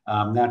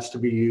 That's to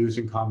be used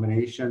in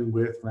combination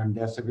with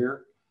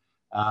remdesivir.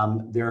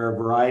 There are a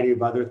variety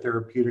of other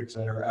therapeutics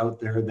that are out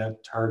there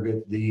that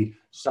target the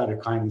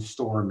cytokine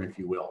storm, if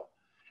you will.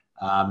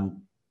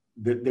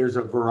 There's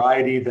a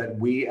variety that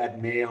we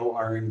at Mayo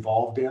are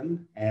involved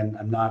in, and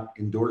I'm not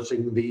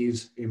endorsing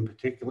these in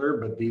particular,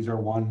 but these are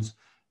ones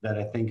that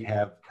I think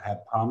have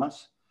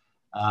promise.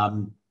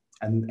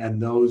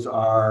 And those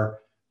are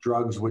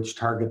drugs which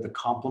target the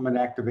complement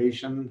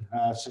activation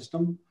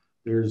system.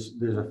 There's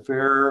a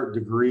fair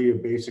degree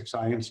of basic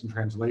science and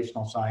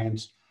translational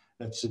science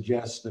that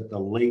suggests that the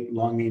late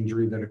lung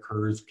injury that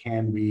occurs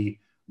can be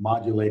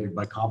modulated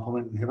by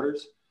complement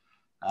inhibitors.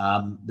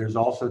 There's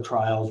also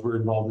trials, we're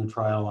involved in a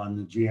trial on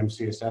the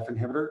GM-CSF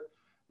inhibitor.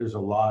 There's a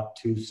lot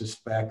to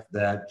suspect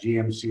that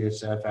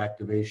GM-CSF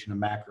activation of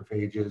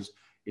macrophages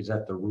is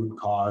at the root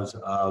cause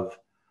of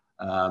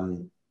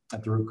the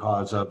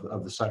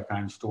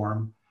cytokine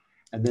storm.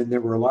 And then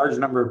there were a large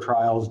number of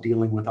trials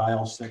dealing with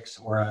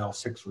IL-6 or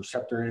IL-6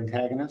 receptor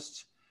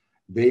antagonists.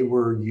 They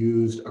were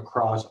used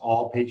across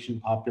all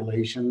patient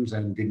populations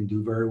and didn't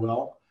do very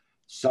well.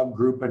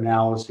 Subgroup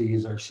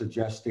analyses are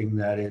suggesting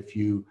that if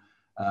you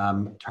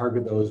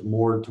target those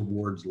more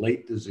towards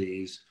late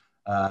disease,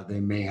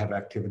 they may have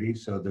activity.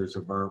 So there's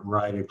a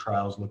variety of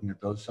trials looking at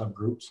those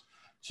subgroups.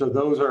 So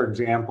those are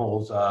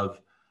examples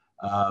of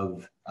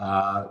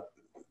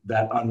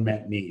that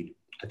unmet need.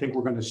 I think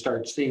we're going to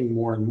start seeing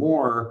more and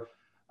more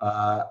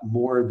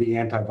of the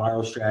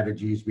antiviral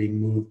strategies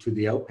being moved to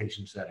the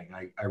outpatient setting.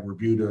 I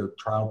reviewed a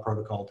trial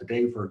protocol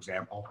today, for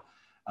example,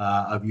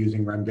 of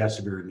using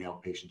remdesivir in the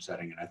outpatient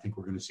setting, and I think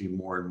we're going to see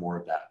more and more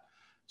of that.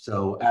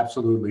 So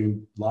absolutely,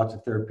 lots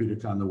of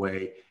therapeutics on the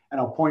way.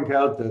 And I'll point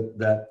out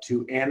that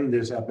to end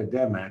this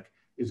epidemic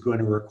is going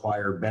to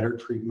require better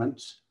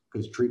treatments,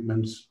 because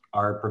treatments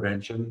are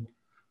prevention,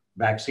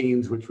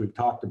 vaccines, which we've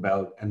talked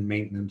about, and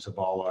maintenance of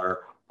all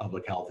our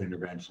public health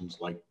interventions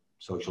like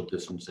social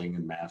distancing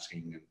and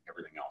masking and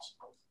everything else.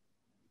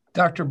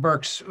 Dr.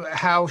 Birks,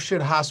 how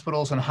should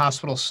hospitals and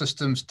hospital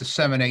systems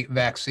disseminate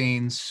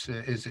vaccines?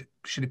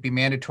 Should it be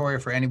mandatory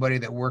for anybody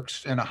that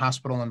works in a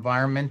hospital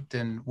environment?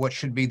 And what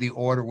should be the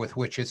order with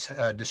which it's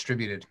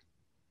distributed?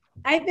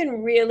 I've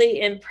been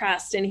really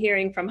impressed in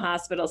hearing from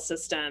hospital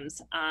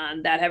systems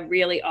that have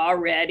really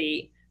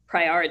already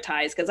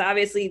prioritized, because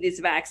obviously these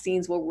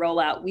vaccines will roll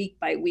out week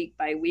by week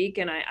by week.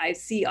 And I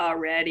see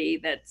already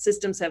that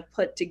systems have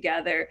put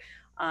together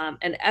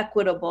an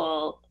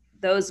equitable,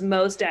 those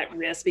most at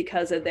risk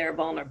because of their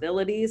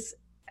vulnerabilities,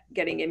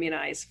 getting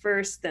immunized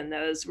first, then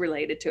those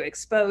related to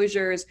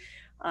exposures.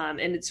 And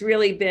it's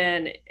really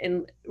been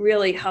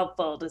really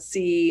helpful to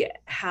see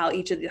how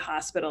each of the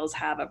hospitals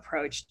have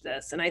approached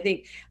this. And I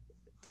think,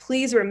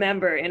 please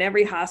remember, in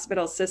every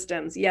hospital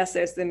systems, yes,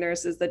 there's the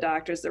nurses, the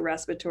doctors, the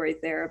respiratory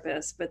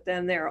therapists, but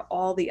then there are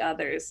all the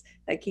others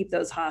that keep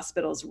those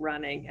hospitals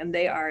running, and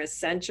they are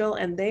essential,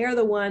 and they are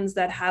the ones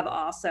that have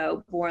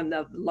also borne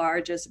the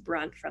largest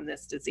brunt from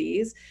this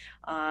disease.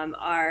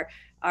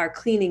 Our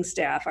cleaning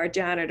staff, our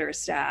janitor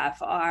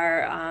staff,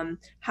 our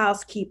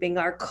housekeeping,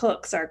 our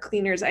cooks, our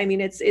cleaners. I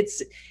mean,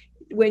 it's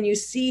when you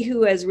see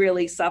who has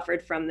really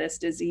suffered from this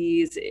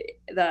disease,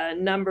 the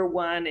number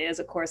one is,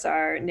 of course,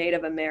 our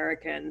Native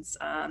Americans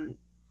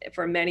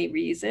for many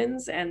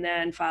reasons, and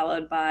then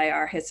followed by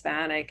our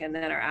Hispanic and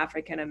then our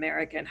African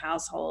American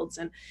households.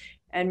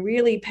 And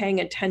really paying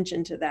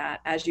attention to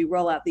that as you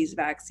roll out these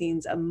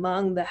vaccines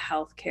among the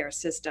healthcare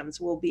systems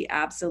will be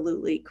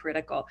absolutely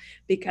critical,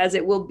 because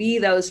it will be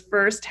those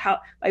first,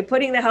 by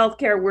putting the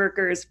healthcare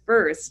workers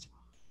first,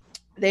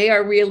 they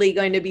are really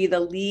going to be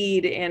the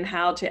lead in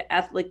how to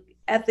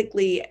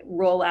ethically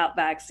roll out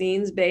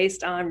vaccines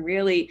based on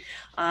really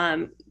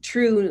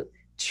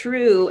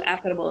true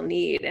equitable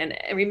need. And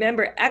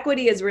remember,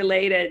 equity is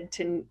related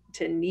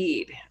to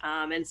need.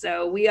 And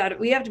so we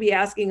have to be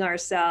asking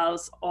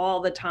ourselves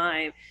all the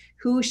time,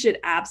 who should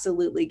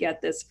absolutely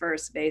get this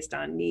first based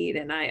on need?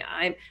 And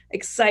I'm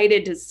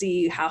excited to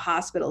see how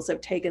hospitals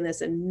have taken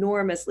this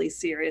enormously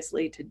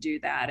seriously to do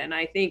that. And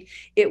I think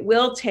it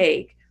will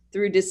take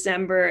through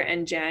December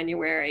and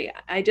January.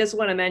 I just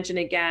want to mention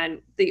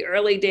again, the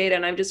early data,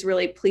 and I'm just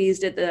really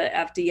pleased at the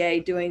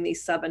FDA doing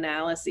these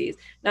sub-analyses.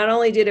 Not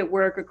only did it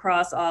work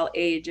across all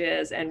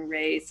ages and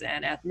race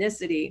and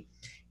ethnicity,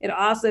 it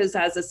also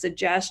has a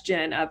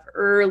suggestion of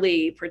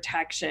early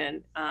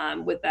protection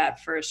with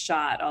that first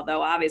shot,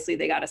 although obviously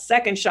they got a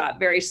second shot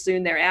very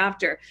soon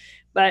thereafter.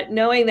 But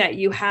knowing that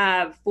you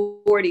have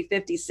 40,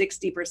 50,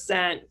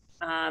 60%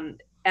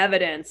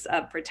 evidence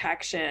of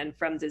protection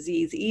from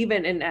disease,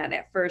 even in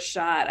that first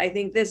shot, I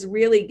think this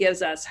really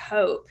gives us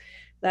hope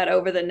that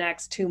over the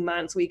next 2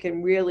 months, we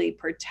can really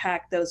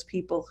protect those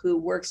people who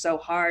work so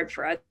hard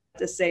for us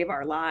to save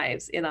our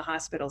lives in the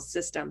hospital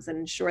systems and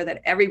ensure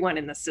that everyone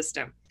in the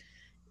system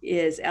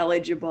is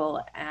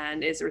eligible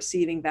and is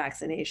receiving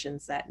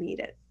vaccinations that need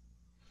it.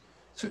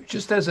 So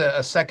just as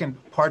a second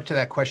part to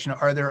that question,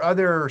 are there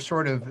other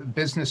sort of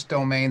business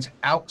domains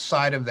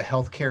outside of the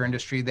healthcare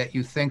industry that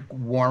you think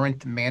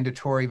warrant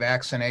mandatory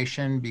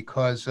vaccination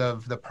because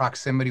of the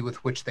proximity with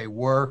which they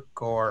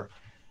work or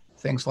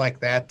things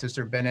like that? Has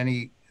there been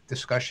any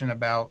discussion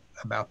about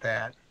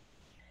that?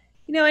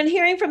 You know, and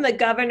hearing from the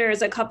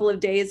governors a couple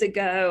of days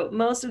ago,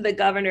 most of the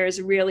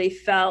governors really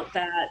felt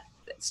that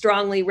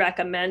strongly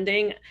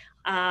recommending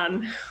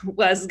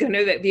was going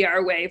to be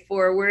our way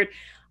forward.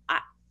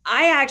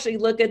 I actually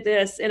look at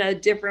this in a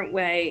different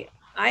way.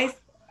 I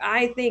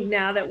think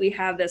now that we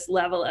have this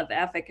level of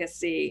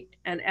efficacy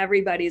and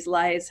everybody's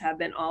lives have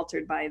been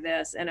altered by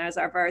this, and as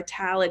our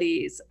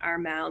vitalities are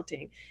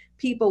mounting,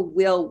 people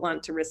will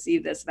want to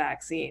receive this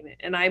vaccine.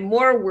 And I'm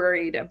more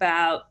worried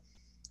about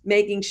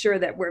making sure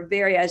that we're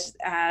very, as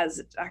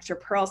Dr.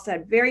 Pearl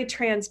said, very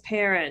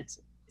transparent,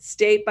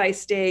 state by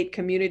state,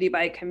 community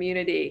by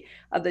community,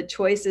 of the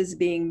choices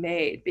being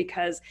made,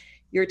 because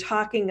you're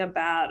talking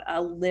about a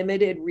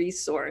limited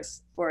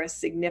resource for a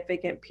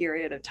significant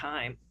period of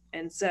time.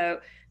 And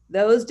so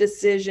those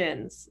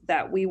decisions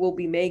that we will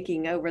be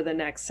making over the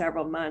next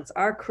several months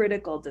are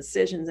critical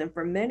decisions. And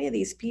for many of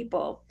these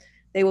people,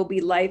 they will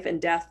be life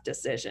and death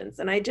decisions.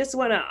 And I just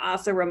want to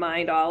also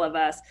remind all of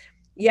us,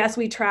 yes,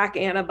 we track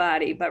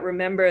antibody, but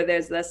remember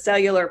there's the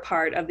cellular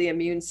part of the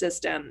immune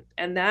system,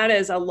 and that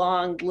is a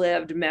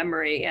long-lived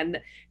memory. And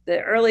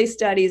the early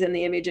studies in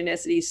the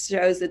immunogenicity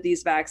shows that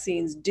these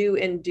vaccines do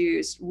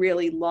induce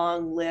really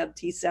long-lived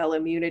T-cell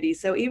immunity.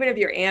 So even if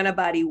your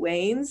antibody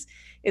wanes,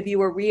 if you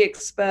were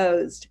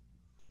re-exposed,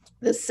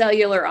 the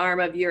cellular arm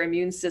of your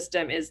immune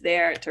system is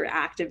there to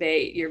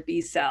activate your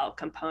B-cell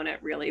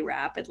component really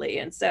rapidly.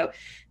 And so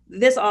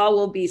this all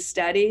will be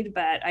studied,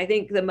 but I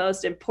think the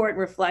most important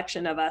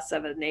reflection of us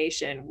of a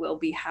nation will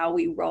be how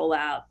we roll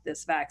out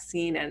this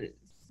vaccine. And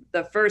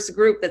the first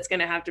group that's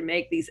going to have to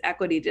make these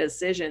equity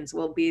decisions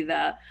will be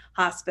the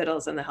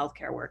hospitals and the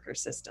healthcare worker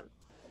system.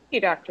 Hey,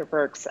 Dr.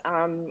 Birx.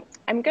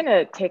 I'm going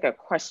to take a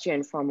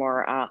question from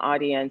our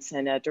audience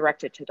and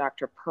direct it to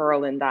Dr.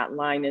 Pearl in that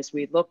line as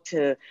we look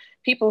to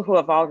people who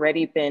have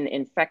already been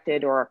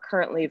infected or are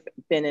currently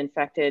been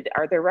infected.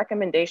 Are there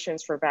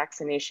recommendations for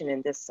vaccination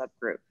in this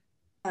subgroup?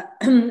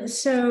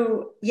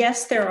 So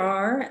yes, there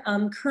are.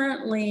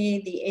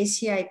 Currently, the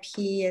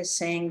ACIP is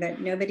saying that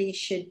nobody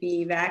should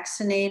be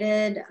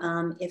vaccinated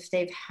if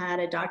they've had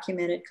a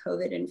documented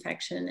COVID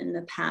infection in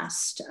the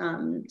past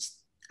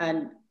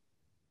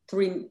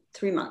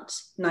 3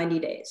 months, 90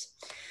 days.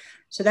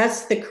 So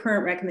that's the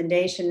current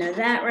recommendation. Now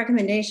that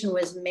recommendation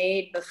was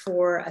made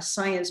before a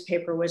science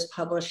paper was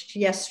published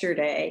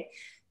yesterday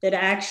that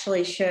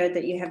actually showed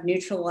that you have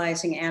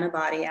neutralizing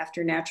antibody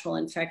after natural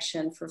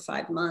infection for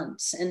 5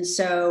 months. And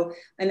so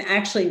I'm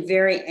actually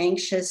very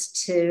anxious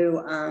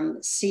to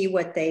see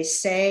what they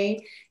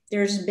say.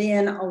 There's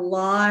been a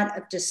lot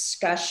of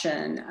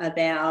discussion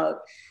about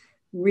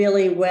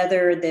really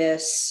whether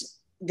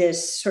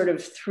this sort of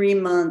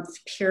 3-month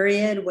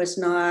period was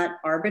not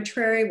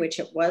arbitrary, which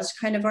it was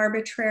kind of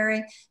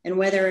arbitrary, and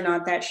whether or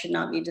not that should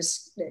not be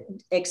just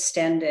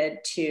extended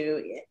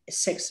to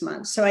 6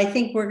 months. So I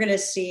think we're going to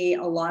see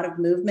a lot of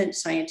movement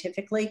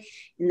scientifically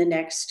in the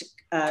next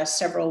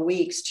several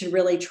weeks to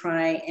really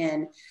try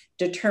and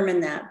determine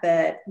that.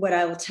 But what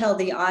I will tell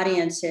the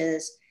audience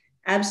is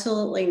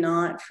absolutely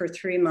not for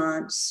 3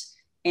 months.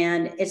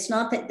 And it's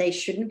not that they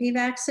shouldn't be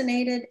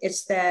vaccinated,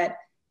 it's that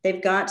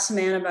they've got some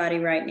antibody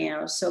right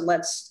now, so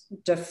let's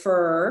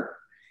defer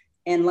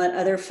and let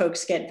other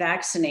folks get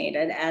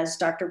vaccinated. As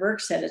Dr.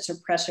 Birx said, it's a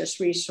precious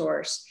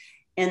resource.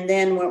 And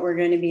then what we're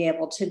going to be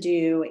able to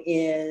do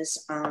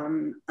is,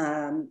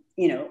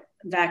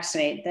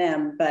 vaccinate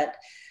them. But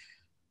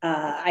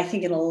I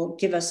think it'll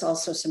give us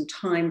also some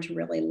time to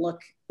really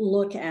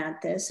look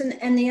at this.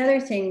 And the other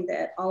thing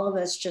that all of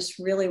us just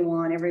really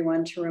want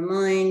everyone to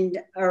remind,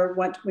 or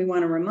what we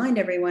want to remind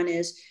everyone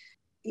is,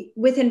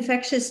 with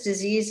infectious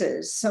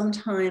diseases,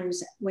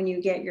 sometimes when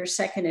you get your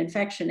second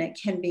infection, it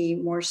can be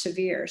more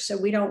severe. So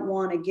we don't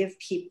want to give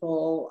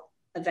people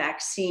a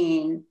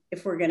vaccine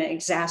if we're going to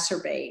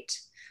exacerbate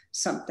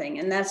something.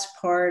 And that's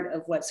part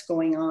of what's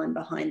going on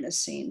behind the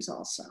scenes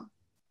also.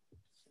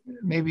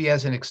 Maybe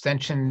as an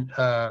extension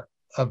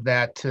of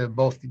that to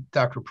both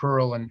Dr.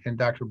 Pearl and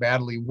Dr.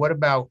 Baddeley, what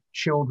about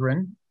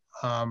children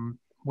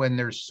when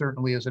there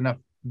certainly is enough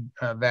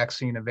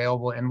vaccine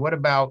available? And what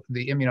about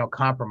the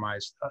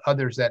immunocompromised,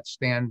 others that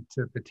stand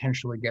to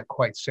potentially get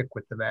quite sick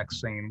with the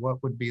vaccine?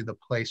 What would be the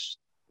place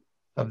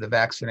of the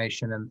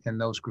vaccination in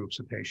those groups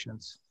of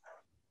patients?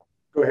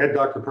 Go ahead,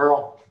 Dr.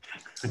 Pearl.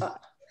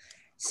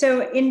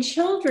 So in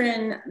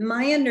children,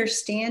 my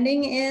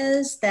understanding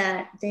is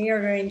that they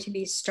are going to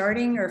be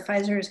starting, or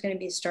Pfizer is going to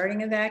be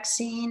starting a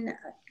vaccine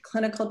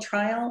clinical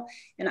trial.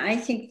 And I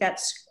think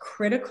that's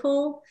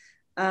critical.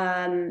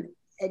 Because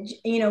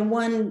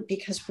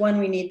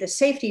we need the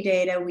safety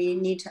data, we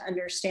need to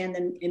understand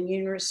the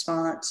immune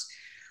response.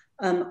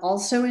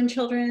 Also in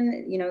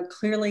children, you know,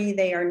 clearly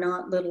they are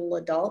not little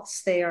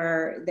adults.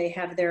 They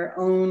have their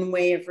own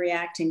way of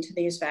reacting to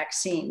these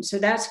vaccines. So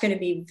that's going to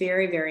be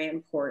very, very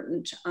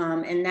important.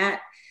 And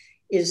that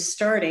is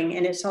starting,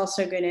 and it's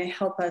also going to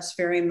help us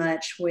very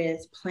much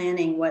with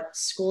planning what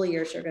school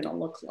years are going to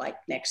look like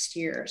next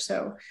year.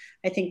 So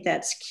I think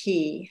that's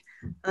key.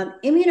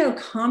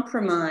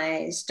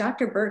 Immunocompromised,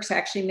 Dr. Birx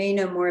actually may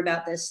know more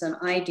about this than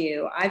I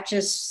do. I've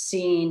just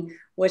seen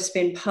what's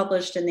been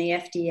published in the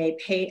FDA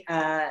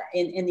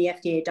in the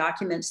FDA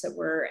documents that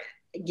were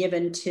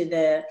given to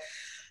the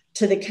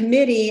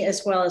committee,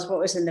 as well as what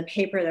was in the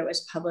paper that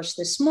was published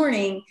this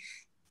morning.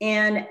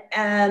 And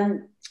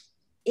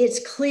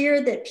it's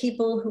clear that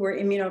people who were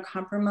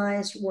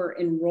immunocompromised were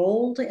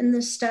enrolled in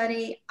the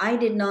study. I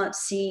did not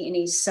see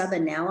any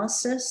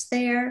sub-analysis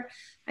there.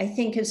 I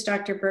think, as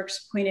Dr.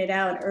 Birx pointed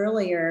out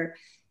earlier,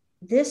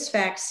 this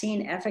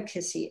vaccine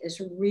efficacy is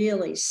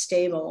really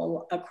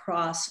stable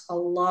across a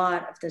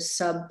lot of the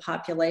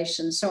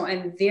subpopulation. So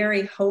I'm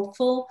very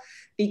hopeful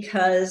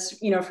because,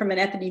 you know, from an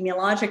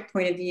epidemiologic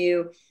point of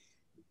view,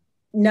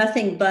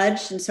 nothing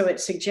budged. And so it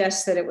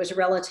suggests that it was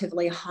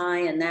relatively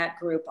high in that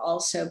group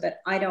also, but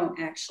I don't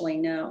actually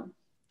know.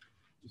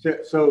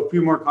 So a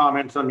few more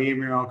comments on the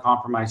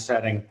immunocompromised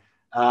setting.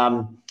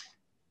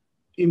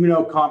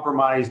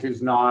 Immunocompromised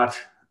is not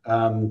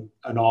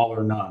an all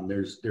or none.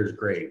 There's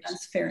grades.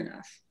 That's fair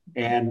enough.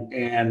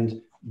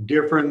 And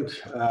different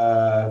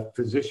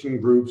physician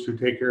groups who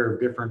take care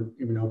of different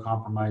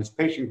immunocompromised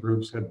patient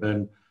groups have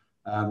been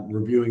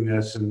reviewing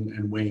this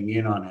and weighing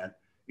in on it,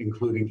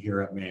 including here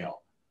at Mayo.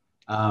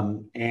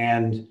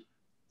 And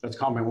that's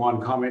comment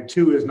one. Comment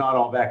two is not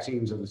all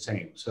vaccines are the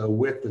same. So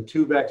with the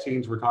two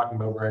vaccines we're talking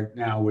about right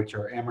now, which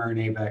are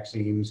mRNA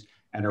vaccines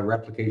and are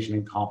replication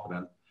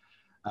incompetent,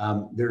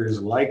 there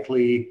is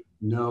likely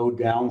no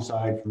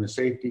downside from a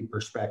safety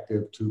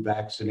perspective to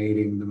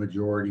vaccinating the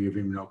majority of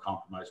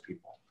immunocompromised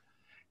people.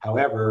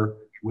 However,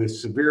 with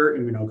severe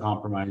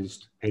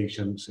immunocompromised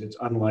patients, it's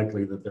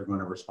unlikely that they're going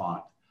to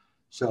respond.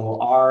 So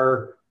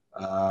our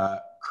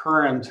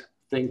current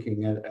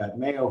thinking at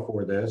Mayo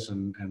for this,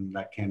 and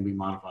that can be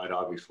modified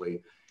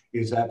obviously,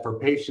 is that for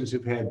patients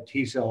who've had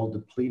T-cell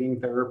depleting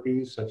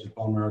therapies, such as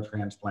bone marrow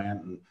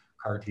transplant and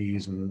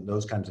CAR-Ts and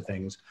those kinds of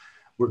things,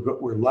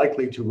 we're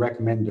likely to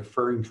recommend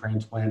deferring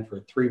transplant for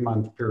a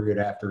 3-month period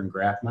after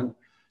engraftment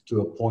to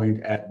a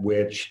point at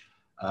which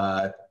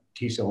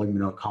T-cell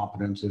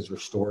immunocompetence is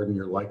restored and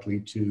you're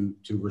likely to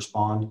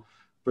respond.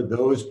 For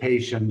those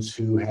patients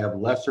who have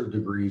lesser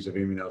degrees of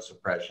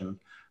immunosuppression,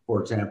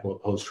 for example, a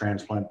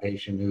post-transplant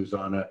patient who's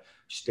on a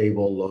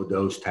stable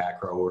low-dose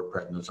tacro or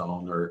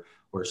prednisone,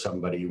 or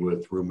somebody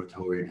with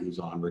rheumatoid who's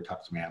on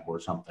rituximab or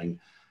something,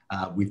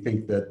 we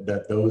think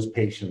that those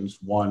patients,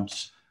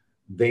 once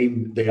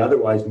they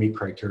otherwise meet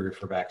criteria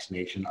for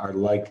vaccination, are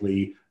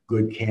likely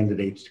good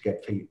candidates to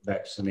get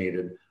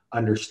vaccinated,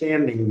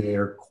 understanding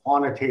their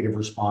quantitative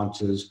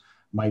responses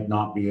might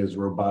not be as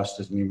robust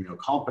as an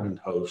immunocompetent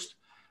host,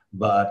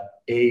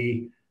 but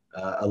a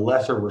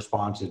lesser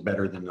response is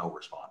better than no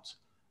response.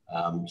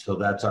 So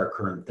that's our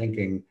current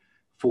thinking.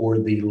 For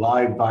the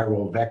live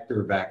viral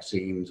vector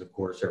vaccines, of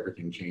course,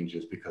 everything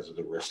changes because of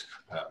the risk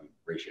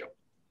ratio.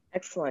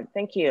 Excellent,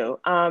 thank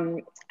you.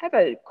 I have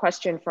a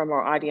question from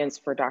our audience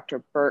for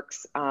Dr.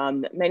 Birx.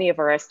 Many of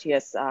our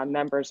STS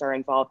members are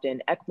involved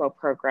in ECMO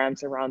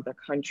programs around the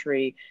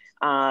country,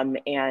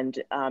 and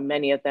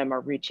many of them are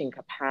reaching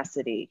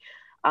capacity.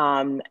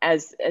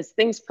 As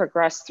things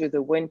progress through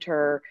the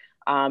winter,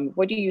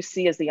 what do you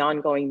see as the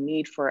ongoing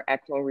need for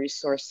ECMO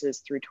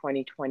resources through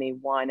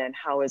 2021, and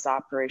how is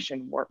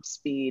Operation Warp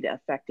Speed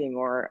affecting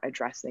or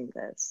addressing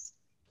this?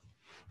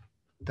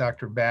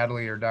 Dr.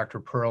 Baddeley or Dr.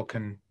 Pearl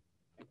can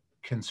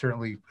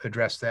certainly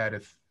address that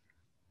if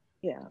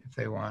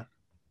they want.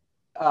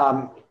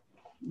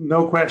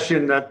 No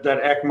question that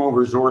ECMO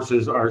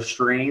resources are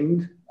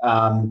strained.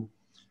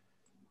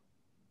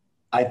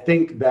 I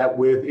think that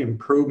with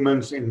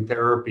improvements in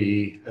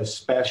therapy,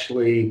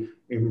 especially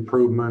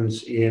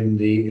improvements in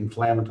the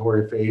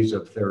inflammatory phase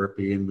of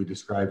therapy, and we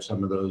described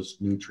some of those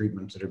new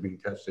treatments that are being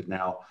tested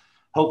now,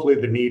 hopefully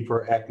the need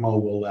for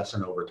ECMO will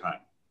lessen over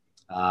time.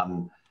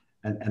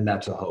 And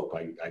that's a hope.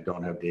 I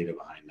don't have data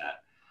behind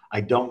that. I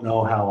don't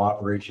know how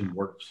Operation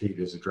Warp Speed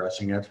is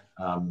addressing it,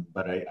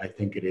 but I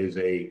think it is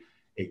a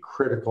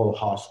critical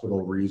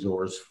hospital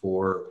resource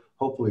for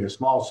hopefully a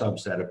small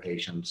subset of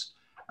patients,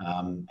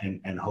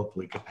 and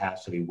hopefully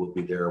capacity will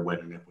be there when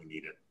and if we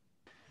need it.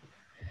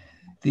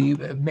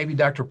 Maybe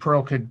Dr.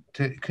 Pearl could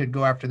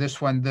go after this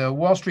one. The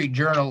Wall Street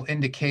Journal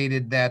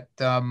indicated that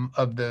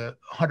of the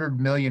 100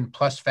 million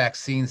plus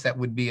vaccines that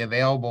would be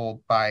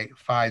available by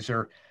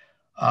Pfizer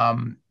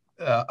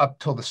up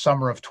till the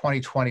summer of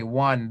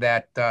 2021,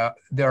 that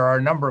there are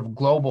a number of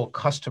global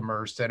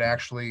customers that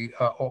actually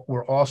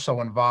were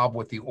also involved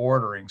with the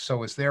ordering.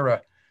 So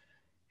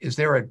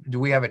do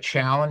we have a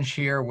challenge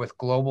here with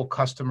global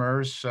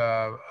customers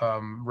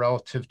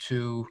relative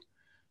to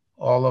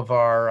all of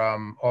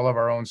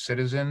our own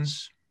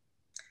citizens?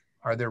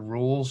 Are there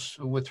rules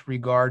with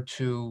regard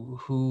to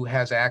who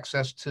has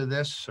access to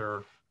this,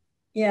 or?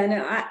 Yeah,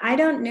 no, I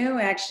don't know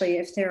actually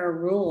if there are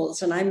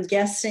rules, and I'm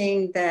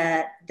guessing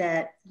that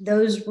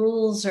those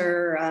rules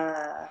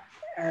are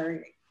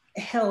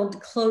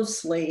held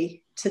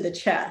closely to the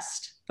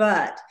chest.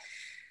 But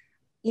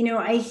you know,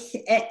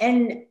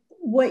 and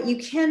what you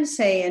can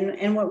say,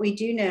 and what we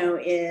do know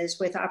is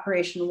with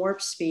Operation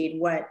Warp Speed,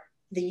 what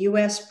the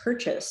U.S.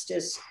 purchased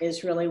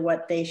is really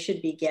what they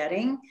should be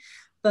getting.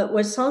 But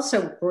what's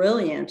also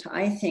brilliant,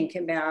 I think,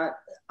 about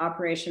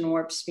Operation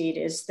Warp Speed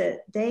is that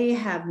they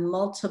have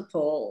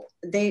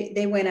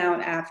they went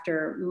out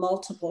after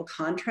multiple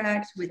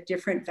contracts with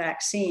different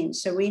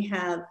vaccines. So we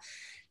have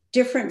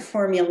different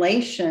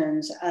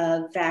formulations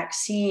of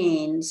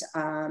vaccines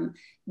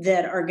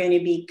that are going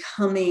to be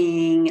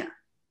coming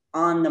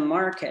on the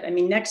market. I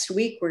mean, next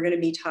week, we're going to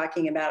be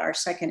talking about our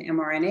second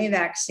mRNA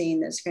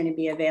vaccine that's going to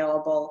be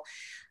available.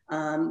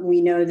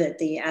 We know that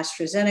the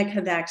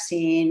AstraZeneca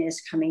vaccine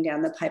is coming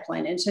down the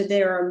pipeline. And so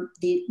there are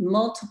the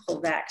multiple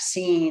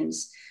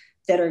vaccines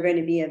that are going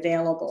to be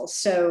available.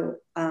 So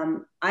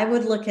I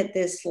would look at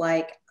this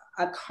like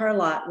a car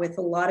lot with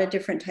a lot of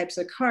different types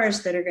of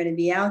cars that are going to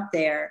be out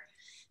there.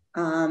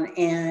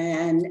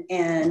 And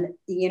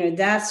you know,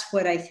 that's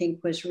what I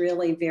think was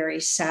really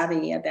very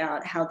savvy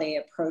about how they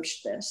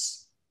approached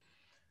this.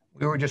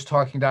 We were just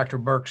talking, Dr.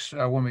 Birx,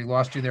 when we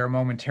lost you there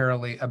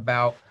momentarily,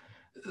 about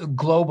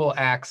global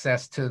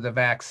access to the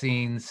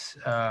vaccines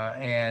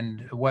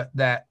and what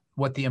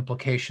the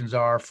implications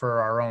are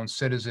for our own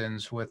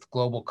citizens with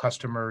global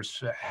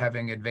customers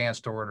having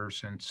advanced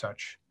orders and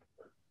such.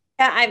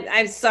 Yeah,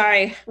 I'm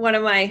sorry, one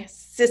of my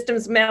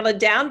systems melted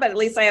down, but at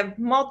least I have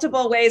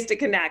multiple ways to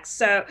connect.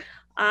 So,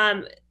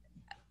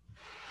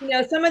 you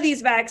know, some of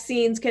these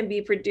vaccines can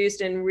be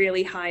produced in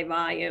really high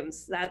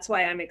volumes. That's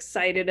why I'm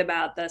excited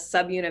about the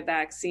subunit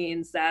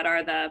vaccines that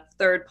are the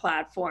third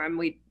platform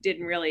we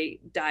didn't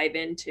really dive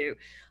into.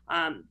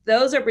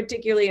 Those are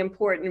particularly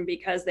important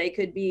because they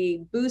could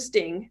be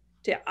boosting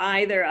to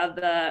either of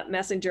the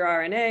messenger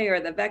RNA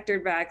or the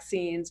vectored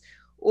vaccines,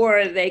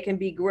 or they can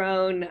be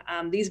grown.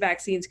 These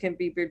vaccines can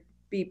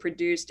be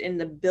produced in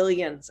the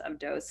billions of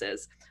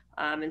doses.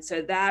 And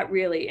so that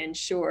really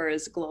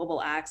ensures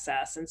global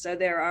access. And so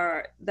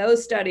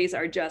those studies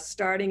are just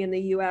starting in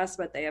the US,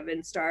 but they have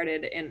been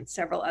started in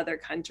several other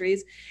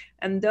countries.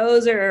 And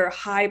those are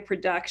high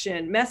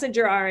production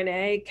messenger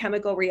RNA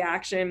chemical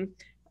reaction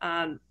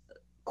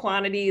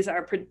quantities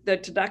the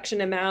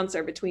production amounts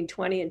are between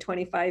 20 and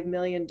 25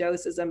 million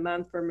doses a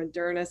month for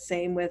Moderna,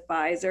 same with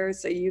Pfizer.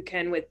 So you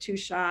can, with 2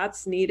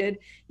 shots needed,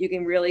 you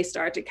can really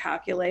start to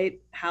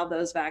calculate how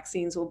those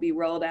vaccines will be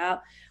rolled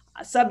out.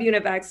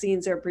 Subunit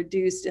vaccines are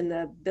produced in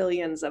the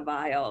billions of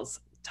vials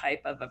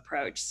type of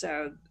approach.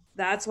 So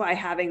that's why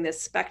having this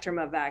spectrum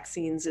of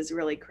vaccines is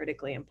really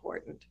critically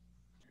important.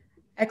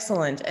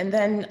 Excellent. And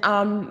then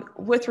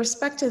with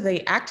respect to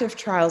the active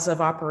trials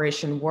of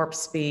Operation Warp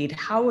Speed,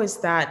 how is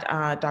that,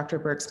 Dr.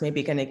 Birx,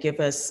 maybe going to give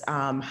us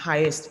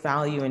highest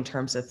value in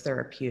terms of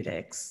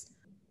therapeutics?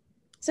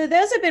 So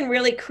those have been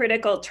really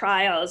critical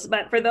trials,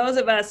 but for those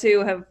of us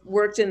who have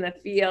worked in the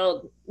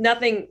field,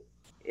 nothing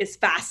is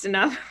fast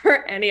enough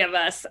for any of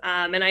us.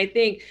 And I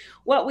think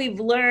what we've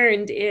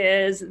learned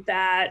is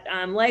that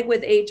like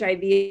with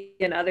HIV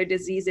and other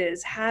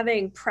diseases,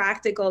 having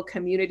practical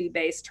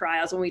community-based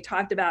trials, when we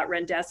talked about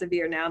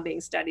remdesivir now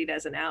being studied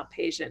as an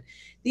outpatient,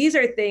 these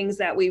are things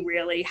that we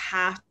really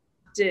have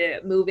to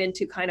move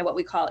into kind of what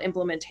we call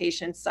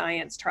implementation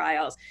science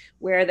trials,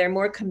 where they're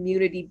more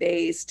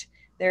community-based,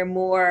 they're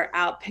more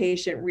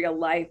outpatient, real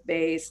life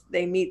based.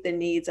 They meet the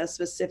needs of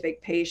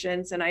specific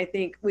patients. And I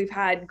think we've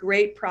had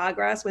great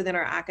progress within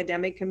our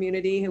academic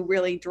community who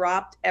really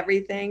dropped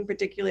everything,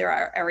 particularly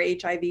our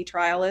HIV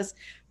trialists,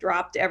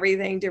 dropped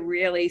everything to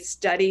really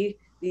study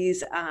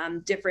these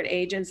different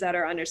agents that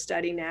are under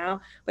study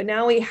now. But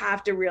now we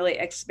have to really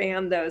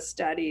expand those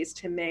studies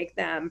to make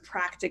them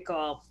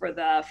practical for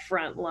the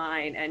front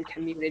line and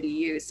community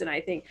use. And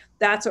I think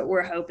that's what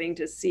we're hoping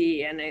to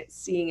see, and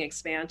seeing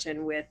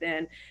expansion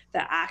within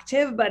the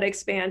active, but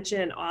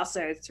expansion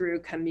also through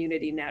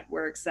community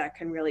networks that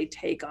can really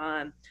take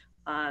on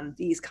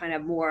these kind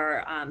of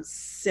more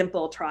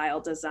simple trial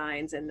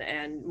designs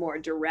and more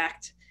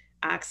direct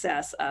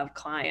access of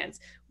clients.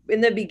 In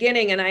the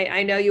beginning, and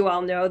I know you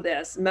all know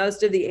this,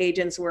 most of the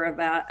agents were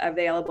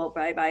available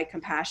by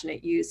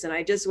compassionate use. And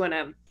I just want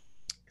to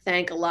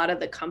thank a lot of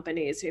the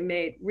companies who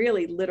made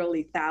really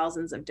literally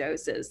thousands of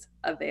doses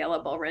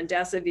available.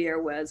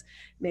 Remdesivir was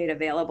made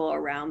available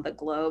around the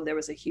globe. There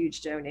was a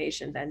huge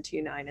donation then to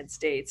United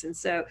States. And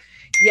so,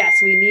 yes,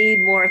 we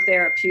need more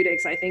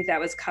therapeutics. I think that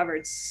was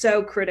covered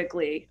so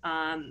critically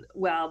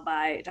well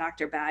by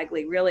Dr.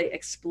 Bagley, really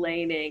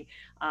explaining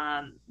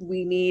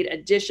we need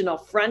additional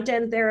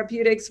front-end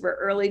therapeutics for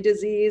early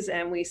disease,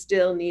 and we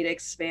still need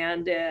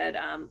expanded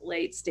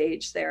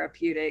late-stage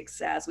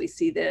therapeutics as we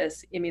see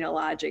this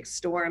immunologic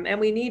storm. And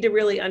we need to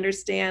really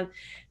understand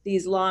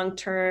these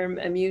long-term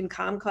immune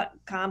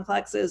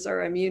complexes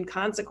or immune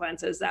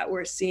consequences that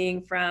we're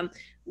seeing from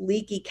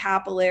leaky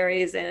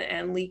capillaries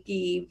and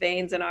leaky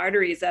veins and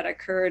arteries that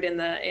occurred in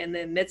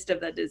the midst of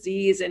the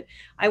disease. And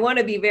I want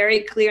to be very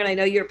clear, and I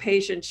know your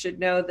patients should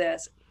know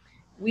this.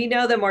 We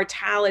know the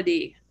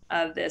mortality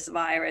of this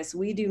virus.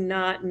 We do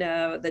not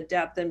know the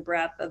depth and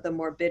breadth of the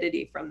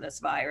morbidity from this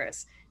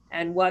virus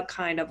and what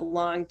kind of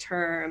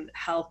long-term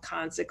health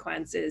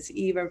consequences,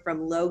 even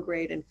from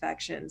low-grade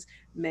infections,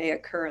 may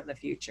occur in the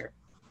future.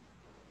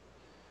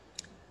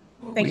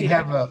 Thank you. We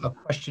have a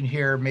question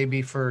here,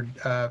 maybe for,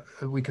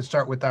 we could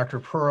start with Dr.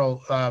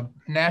 Pearl.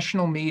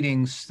 National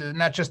meetings,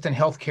 not just in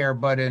healthcare,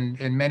 but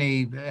in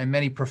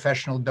many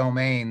professional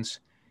domains.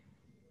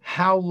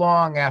 How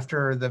long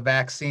after the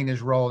vaccine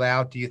is rolled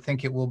out do you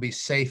think it will be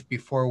safe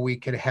before we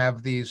could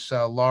have these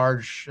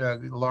large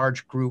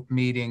group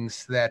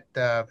meetings that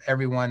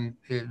everyone,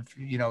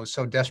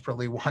 so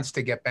desperately wants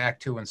to get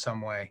back to in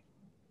some way?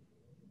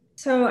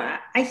 So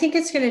I think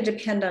it's going to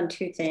depend on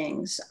two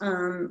things.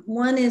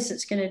 One is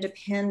it's going to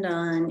depend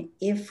on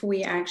if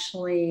we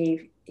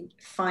actually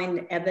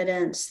find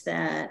evidence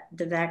that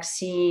the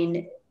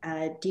vaccine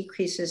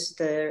decreases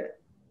the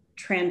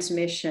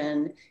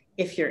transmission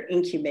if you're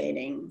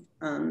incubating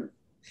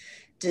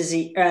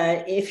disease,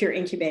 if you're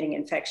incubating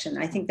infection.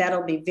 I think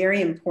that'll be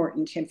very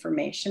important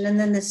information. And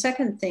then the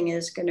second thing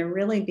is going to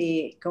really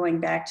be going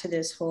back to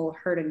this whole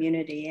herd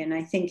immunity. And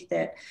I think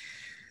that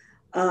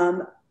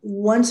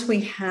once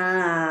we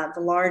have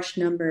large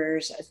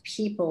numbers of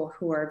people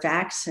who are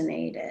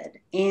vaccinated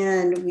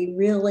and we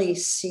really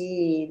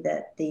see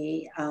that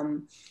the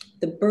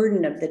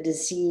burden of the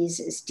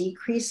disease is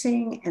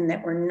decreasing and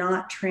that we're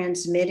not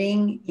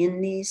transmitting in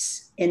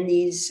these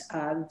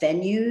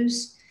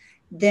venues,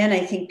 then I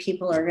think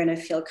people are going to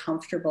feel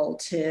comfortable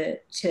to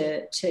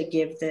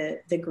give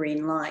the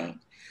green light.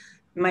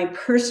 My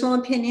personal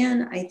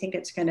opinion, I think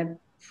it's going to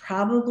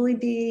probably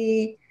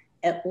be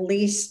at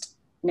least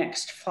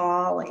next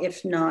fall,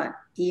 if not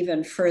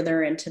even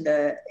further into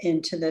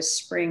the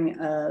spring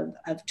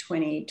of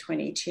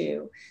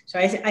 2022. So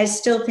I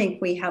still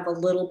think we have a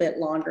little bit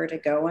longer to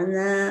go on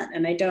that.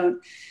 And I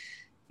don't,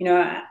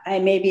 I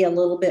may be a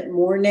little bit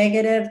more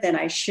negative than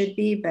I should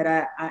be, but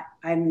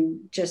I'm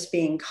just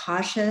being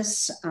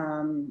cautious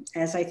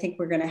as I think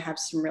we're going to have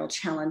some real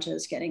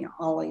challenges getting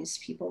all these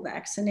people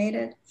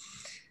vaccinated.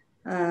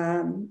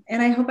 And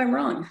I hope I'm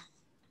wrong.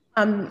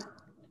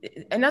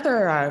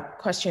 Another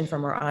question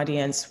from our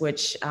audience,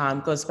 which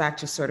goes back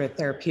to sort of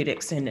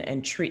therapeutics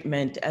and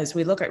treatment. As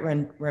we look at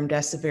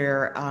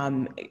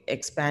remdesivir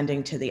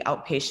expanding to the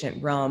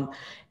outpatient realm,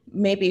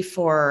 maybe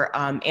for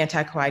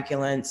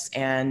anticoagulants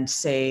and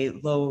say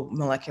low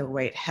molecular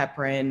weight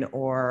heparin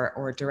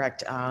or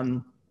direct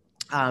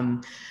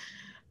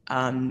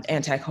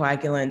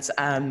anticoagulants,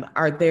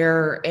 are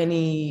there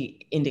any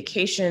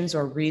indications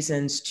or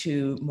reasons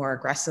to more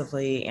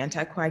aggressively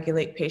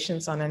anticoagulate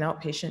patients on an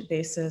outpatient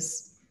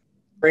basis?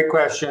 Great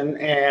question,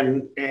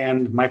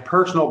 and my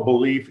personal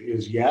belief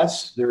is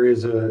yes, there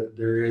is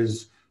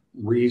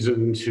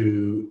reason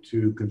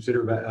to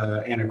consider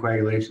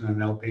anticoagulation on an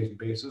outpatient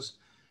basis.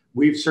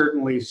 We've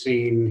certainly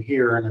seen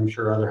here, and I'm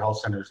sure other health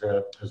centers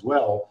have as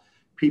well,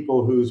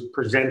 people whose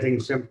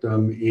presenting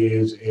symptom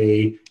is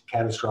a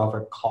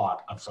catastrophic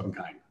clot of some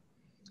kind,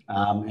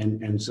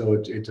 and so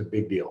it's a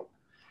big deal.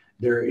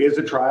 There is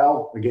a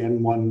trial,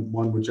 again, one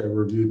which I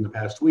reviewed in the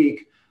past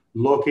week,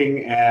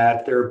 looking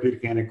at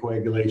therapeutic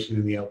anticoagulation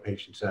in the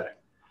outpatient setting.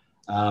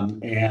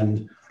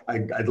 And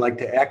I'd like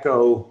to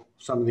echo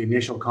some of the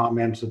initial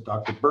comments that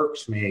Dr.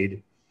 Birx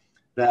made,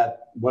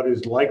 that what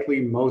is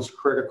likely most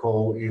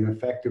critical in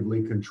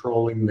effectively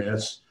controlling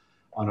this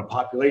on a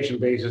population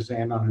basis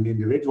and on an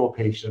individual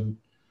patient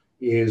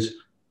is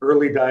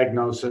early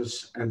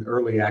diagnosis and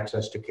early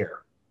access to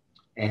care.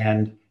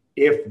 And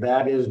if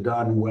that is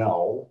done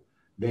well,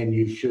 then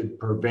you should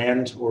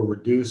prevent or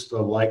reduce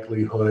the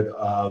likelihood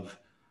of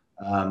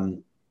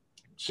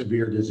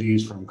severe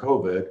disease from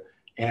COVID.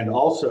 And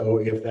also,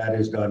 if that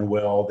is done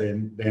well,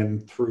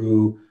 then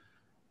through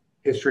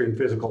history and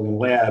physical and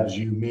labs,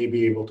 you may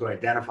be able to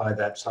identify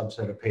that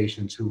subset of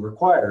patients who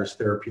requires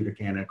therapeutic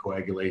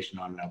anticoagulation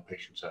on an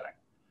outpatient setting.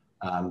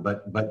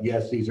 But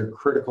yes, these are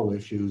critical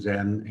issues,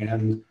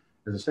 and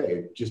as I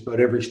say, just about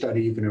every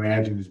study you can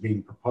imagine is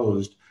being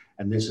proposed,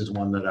 and this is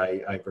one that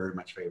I very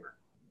much favor.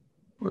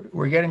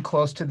 We're getting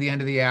close to the end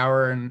of the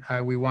hour, and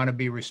we want to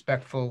be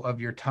respectful of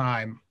your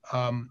time.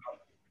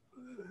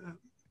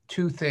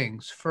 Two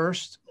things.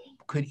 First,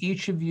 could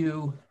each of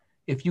you,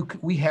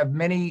 we have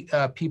many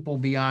people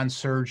beyond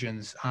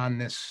surgeons on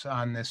this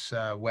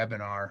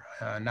webinar,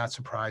 not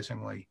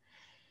surprisingly.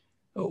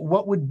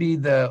 What would be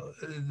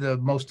the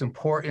most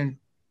important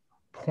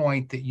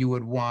point that you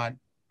would want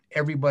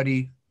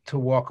everybody to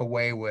walk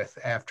away with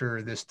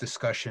after this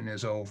discussion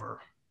is over?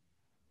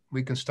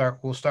 We'll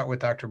start with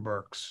Dr.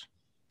 Birx.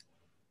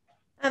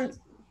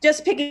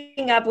 Just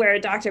picking up where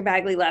Dr.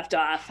 Bagley left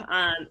off,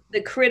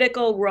 the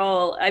critical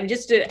role,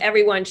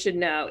 everyone should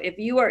know, if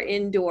you are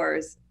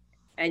indoors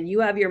and you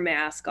have your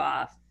mask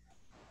off,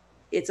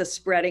 it's a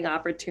spreading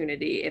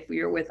opportunity if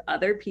you're with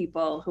other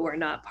people who are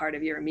not part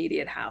of your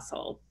immediate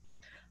household.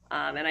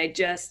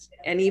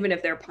 And even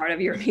if they're part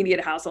of your immediate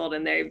household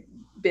and they've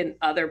been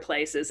other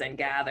places and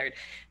gathered,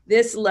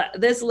 this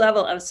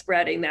level of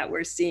spreading that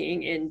we're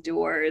seeing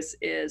indoors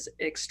is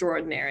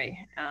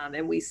extraordinary.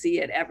 And we see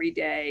it every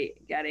day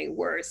getting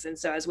worse. And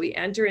so as we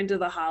enter into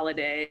the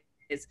holidays,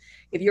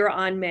 if you're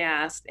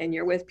unmasked and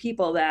you're with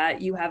people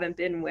that you haven't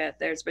been with,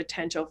 there's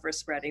potential for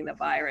spreading the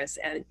virus.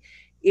 And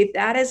if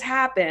that has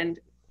happened,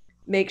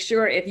 make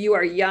sure if you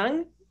are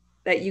young,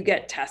 that you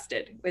get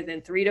tested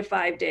within 3 to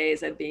 5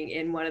 days of being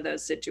in one of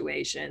those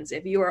situations.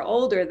 If you are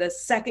older, the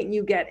second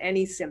you get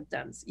any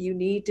symptoms, you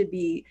need to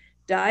be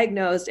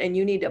diagnosed and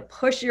you need to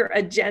push your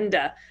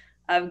agenda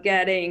of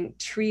getting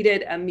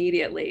treated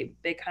immediately.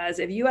 Because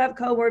if you have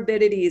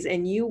comorbidities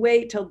and you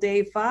wait till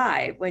day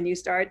 5 when you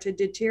start to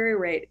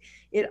deteriorate,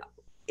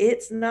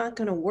 it's not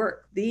going to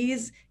work.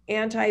 These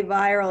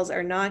antivirals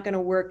are not going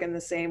to work in the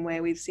same way.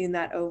 We've seen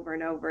that over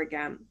and over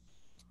again.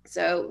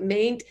 So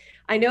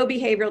I know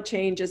behavioral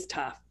change is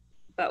tough,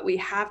 but we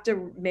have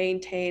to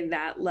maintain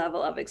that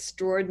level of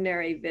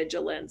extraordinary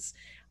vigilance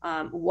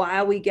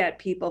while we get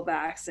people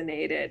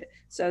vaccinated,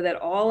 so that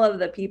all of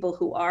the people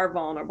who are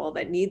vulnerable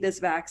that need this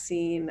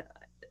vaccine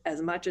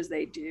as much as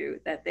they do,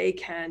 that they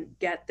can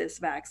get this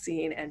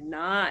vaccine and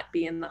not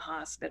be in the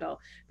hospital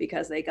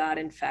because they got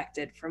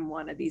infected from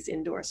one of these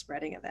indoor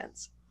spreading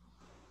events.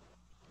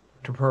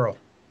 Dr. Pearl.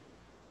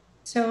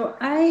 So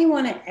I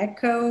want to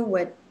echo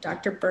what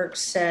Dr. Birx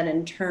said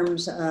in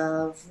terms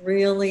of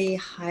really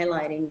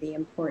highlighting the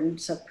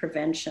importance of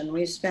prevention.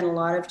 We've spent a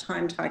lot of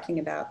time talking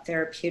about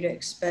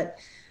therapeutics, but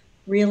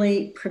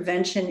really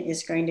prevention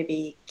is going to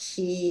be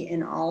key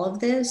in all of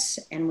this,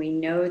 and we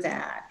know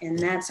that. And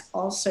that's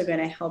also going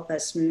to help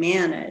us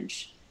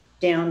manage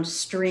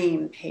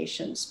downstream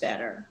patients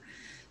better.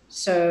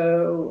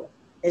 So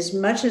as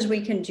much as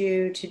we can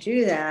do to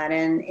do that,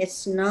 and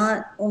it's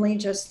not only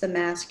just the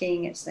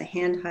masking, it's the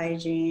hand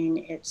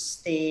hygiene, it's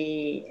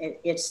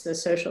the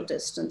social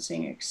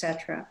distancing,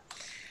 etc.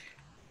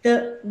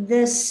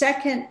 The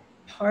second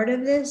part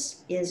of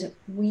this is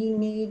we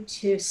need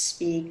to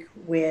speak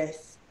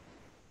with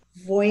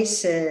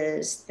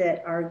voices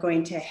that are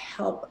going to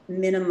help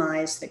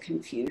minimize the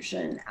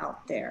confusion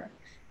out there.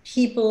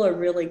 People are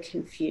really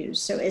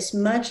confused. So as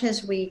much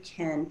as we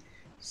can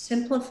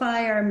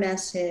simplify our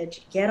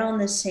message, get on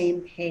the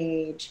same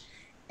page,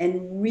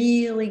 and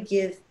really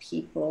give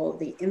people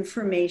the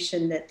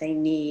information that they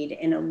need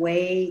in a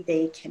way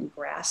they can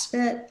grasp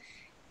it,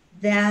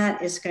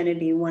 that is going to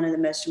be one of the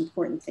most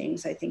important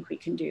things I think we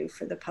can do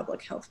for the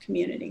public health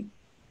community.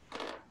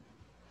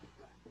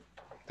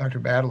 Dr.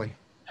 Baddeley.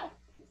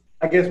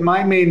 I guess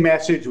my main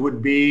message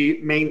would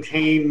be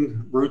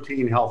maintain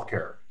routine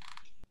healthcare,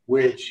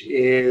 which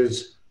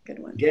is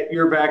get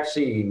your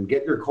vaccine,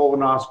 get your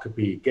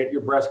colonoscopy, get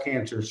your breast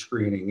cancer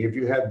screening. If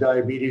you have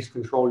diabetes,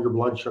 control your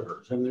blood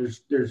sugars. And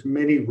there's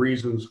many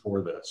reasons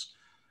for this.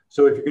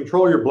 So if you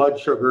control your blood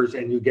sugars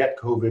and you get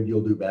COVID,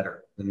 you'll do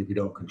better than if you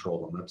don't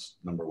control them. That's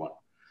number one.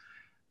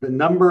 The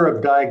number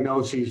of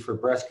diagnoses for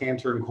breast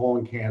cancer and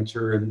colon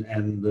cancer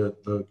and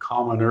the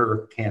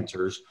commoner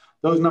cancers,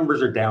 those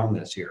numbers are down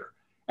this year.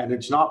 And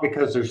it's not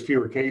because there's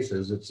fewer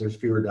cases, there's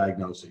fewer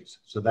diagnoses.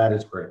 So that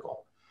is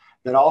critical.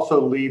 That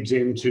also leads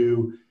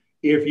into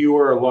if you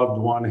or a loved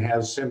one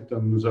has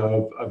symptoms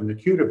of an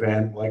acute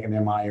event like an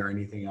MI or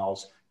anything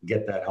else,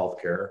 get that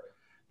health care.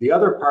 The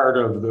other part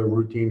of the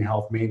routine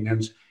health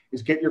maintenance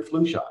is get your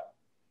flu shot.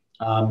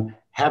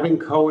 Having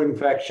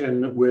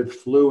co-infection with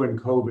flu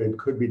and COVID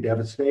could be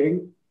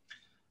devastating.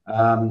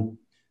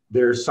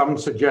 There's some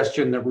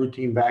suggestion that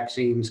routine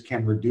vaccines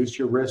can reduce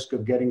your risk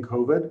of getting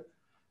COVID.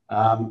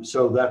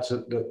 So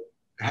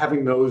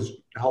having those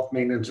health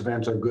maintenance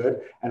events are good.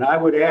 And I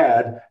would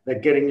add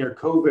that getting your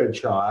COVID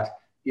shot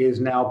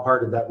is now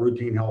part of that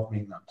routine health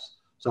maintenance.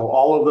 So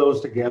all of those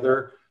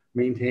together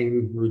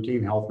maintain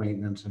routine health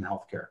maintenance and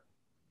healthcare.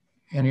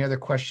 Any other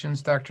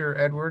questions, Dr.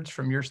 Edwards,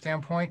 from your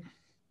standpoint?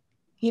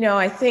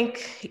 I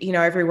think,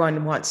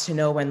 everyone wants to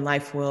know when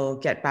life will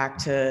get back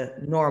to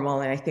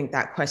normal. And I think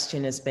that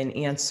question has been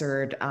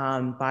answered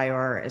by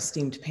our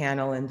esteemed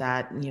panel in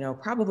that,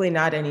 probably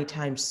not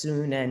anytime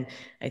soon. And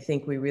I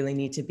think we really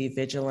need to be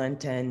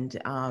vigilant and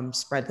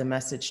spread the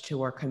message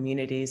to our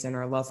communities and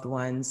our loved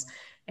ones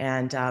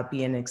and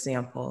be an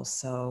example.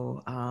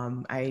 So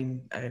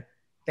I'm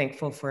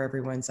thankful for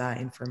everyone's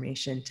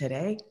information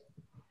today.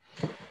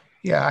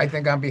 Yeah, I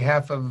think on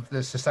behalf of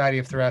the Society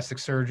of Thoracic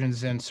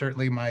Surgeons and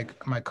certainly my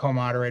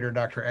co-moderator,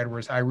 Dr.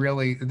 Edwards,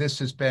 this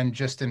has been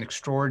just an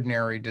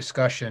extraordinary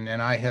discussion, and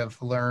I have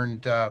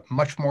learned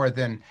much more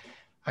than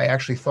I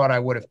actually thought I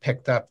would have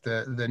picked up.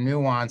 The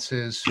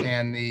nuances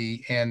and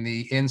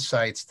the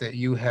insights that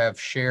you have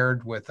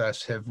shared with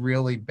us have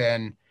really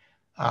been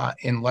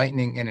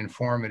enlightening and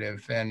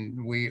informative,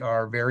 and we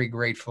are very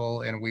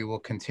grateful, and we will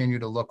continue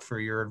to look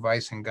for your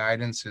advice and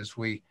guidance as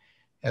we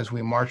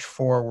march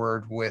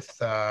forward with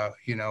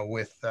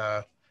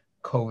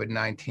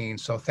COVID-19.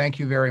 So thank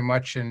you very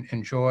much, and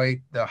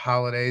enjoy the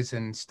holidays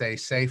and stay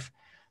safe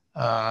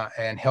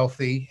and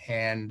healthy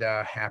and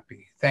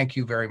happy. Thank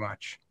you very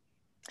much.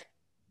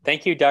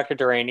 Thank you, Dr.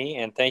 Deraney,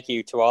 and thank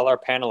you to all our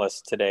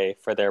panelists today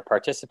for their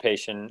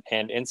participation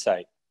and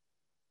insight.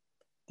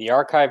 The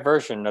archived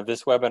version of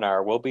this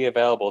webinar will be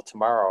available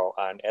tomorrow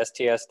on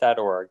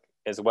sts.org,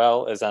 as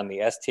well as on the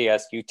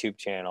STS YouTube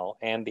channel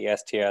and the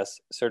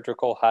STS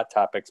Surgical Hot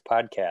Topics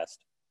podcast.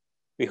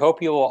 We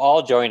hope you will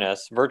all join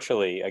us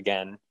virtually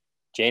again,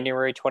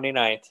 January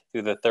 29th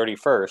through the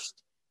 31st,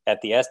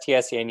 at the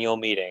STS annual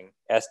meeting,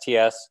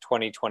 STS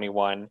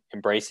 2021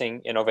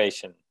 Embracing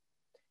Innovation.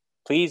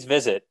 Please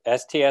visit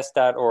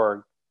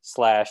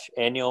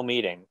sts.org/annual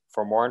meeting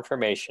for more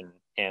information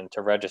and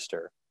to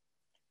register.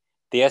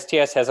 The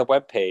STS has a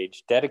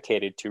webpage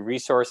dedicated to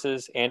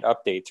resources and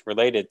updates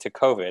related to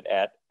COVID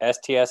at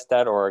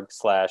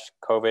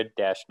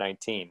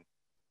sts.org/COVID-19.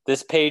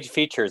 This page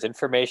features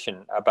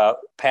information about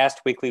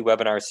past weekly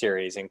webinar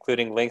series,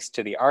 including links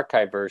to the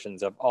archive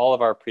versions of all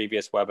of our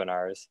previous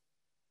webinars,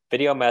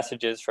 video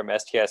messages from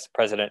STS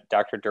President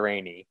Dr.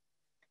 Deraney,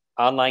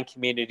 online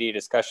community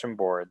discussion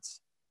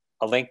boards,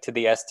 a link to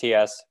the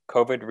STS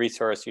COVID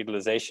Resource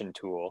Utilization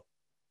Tool,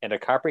 and a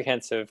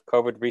comprehensive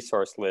COVID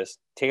resource list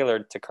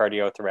tailored to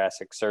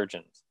cardiothoracic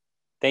surgeons.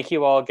 Thank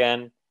you all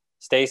again.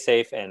 Stay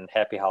safe and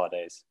happy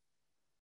holidays.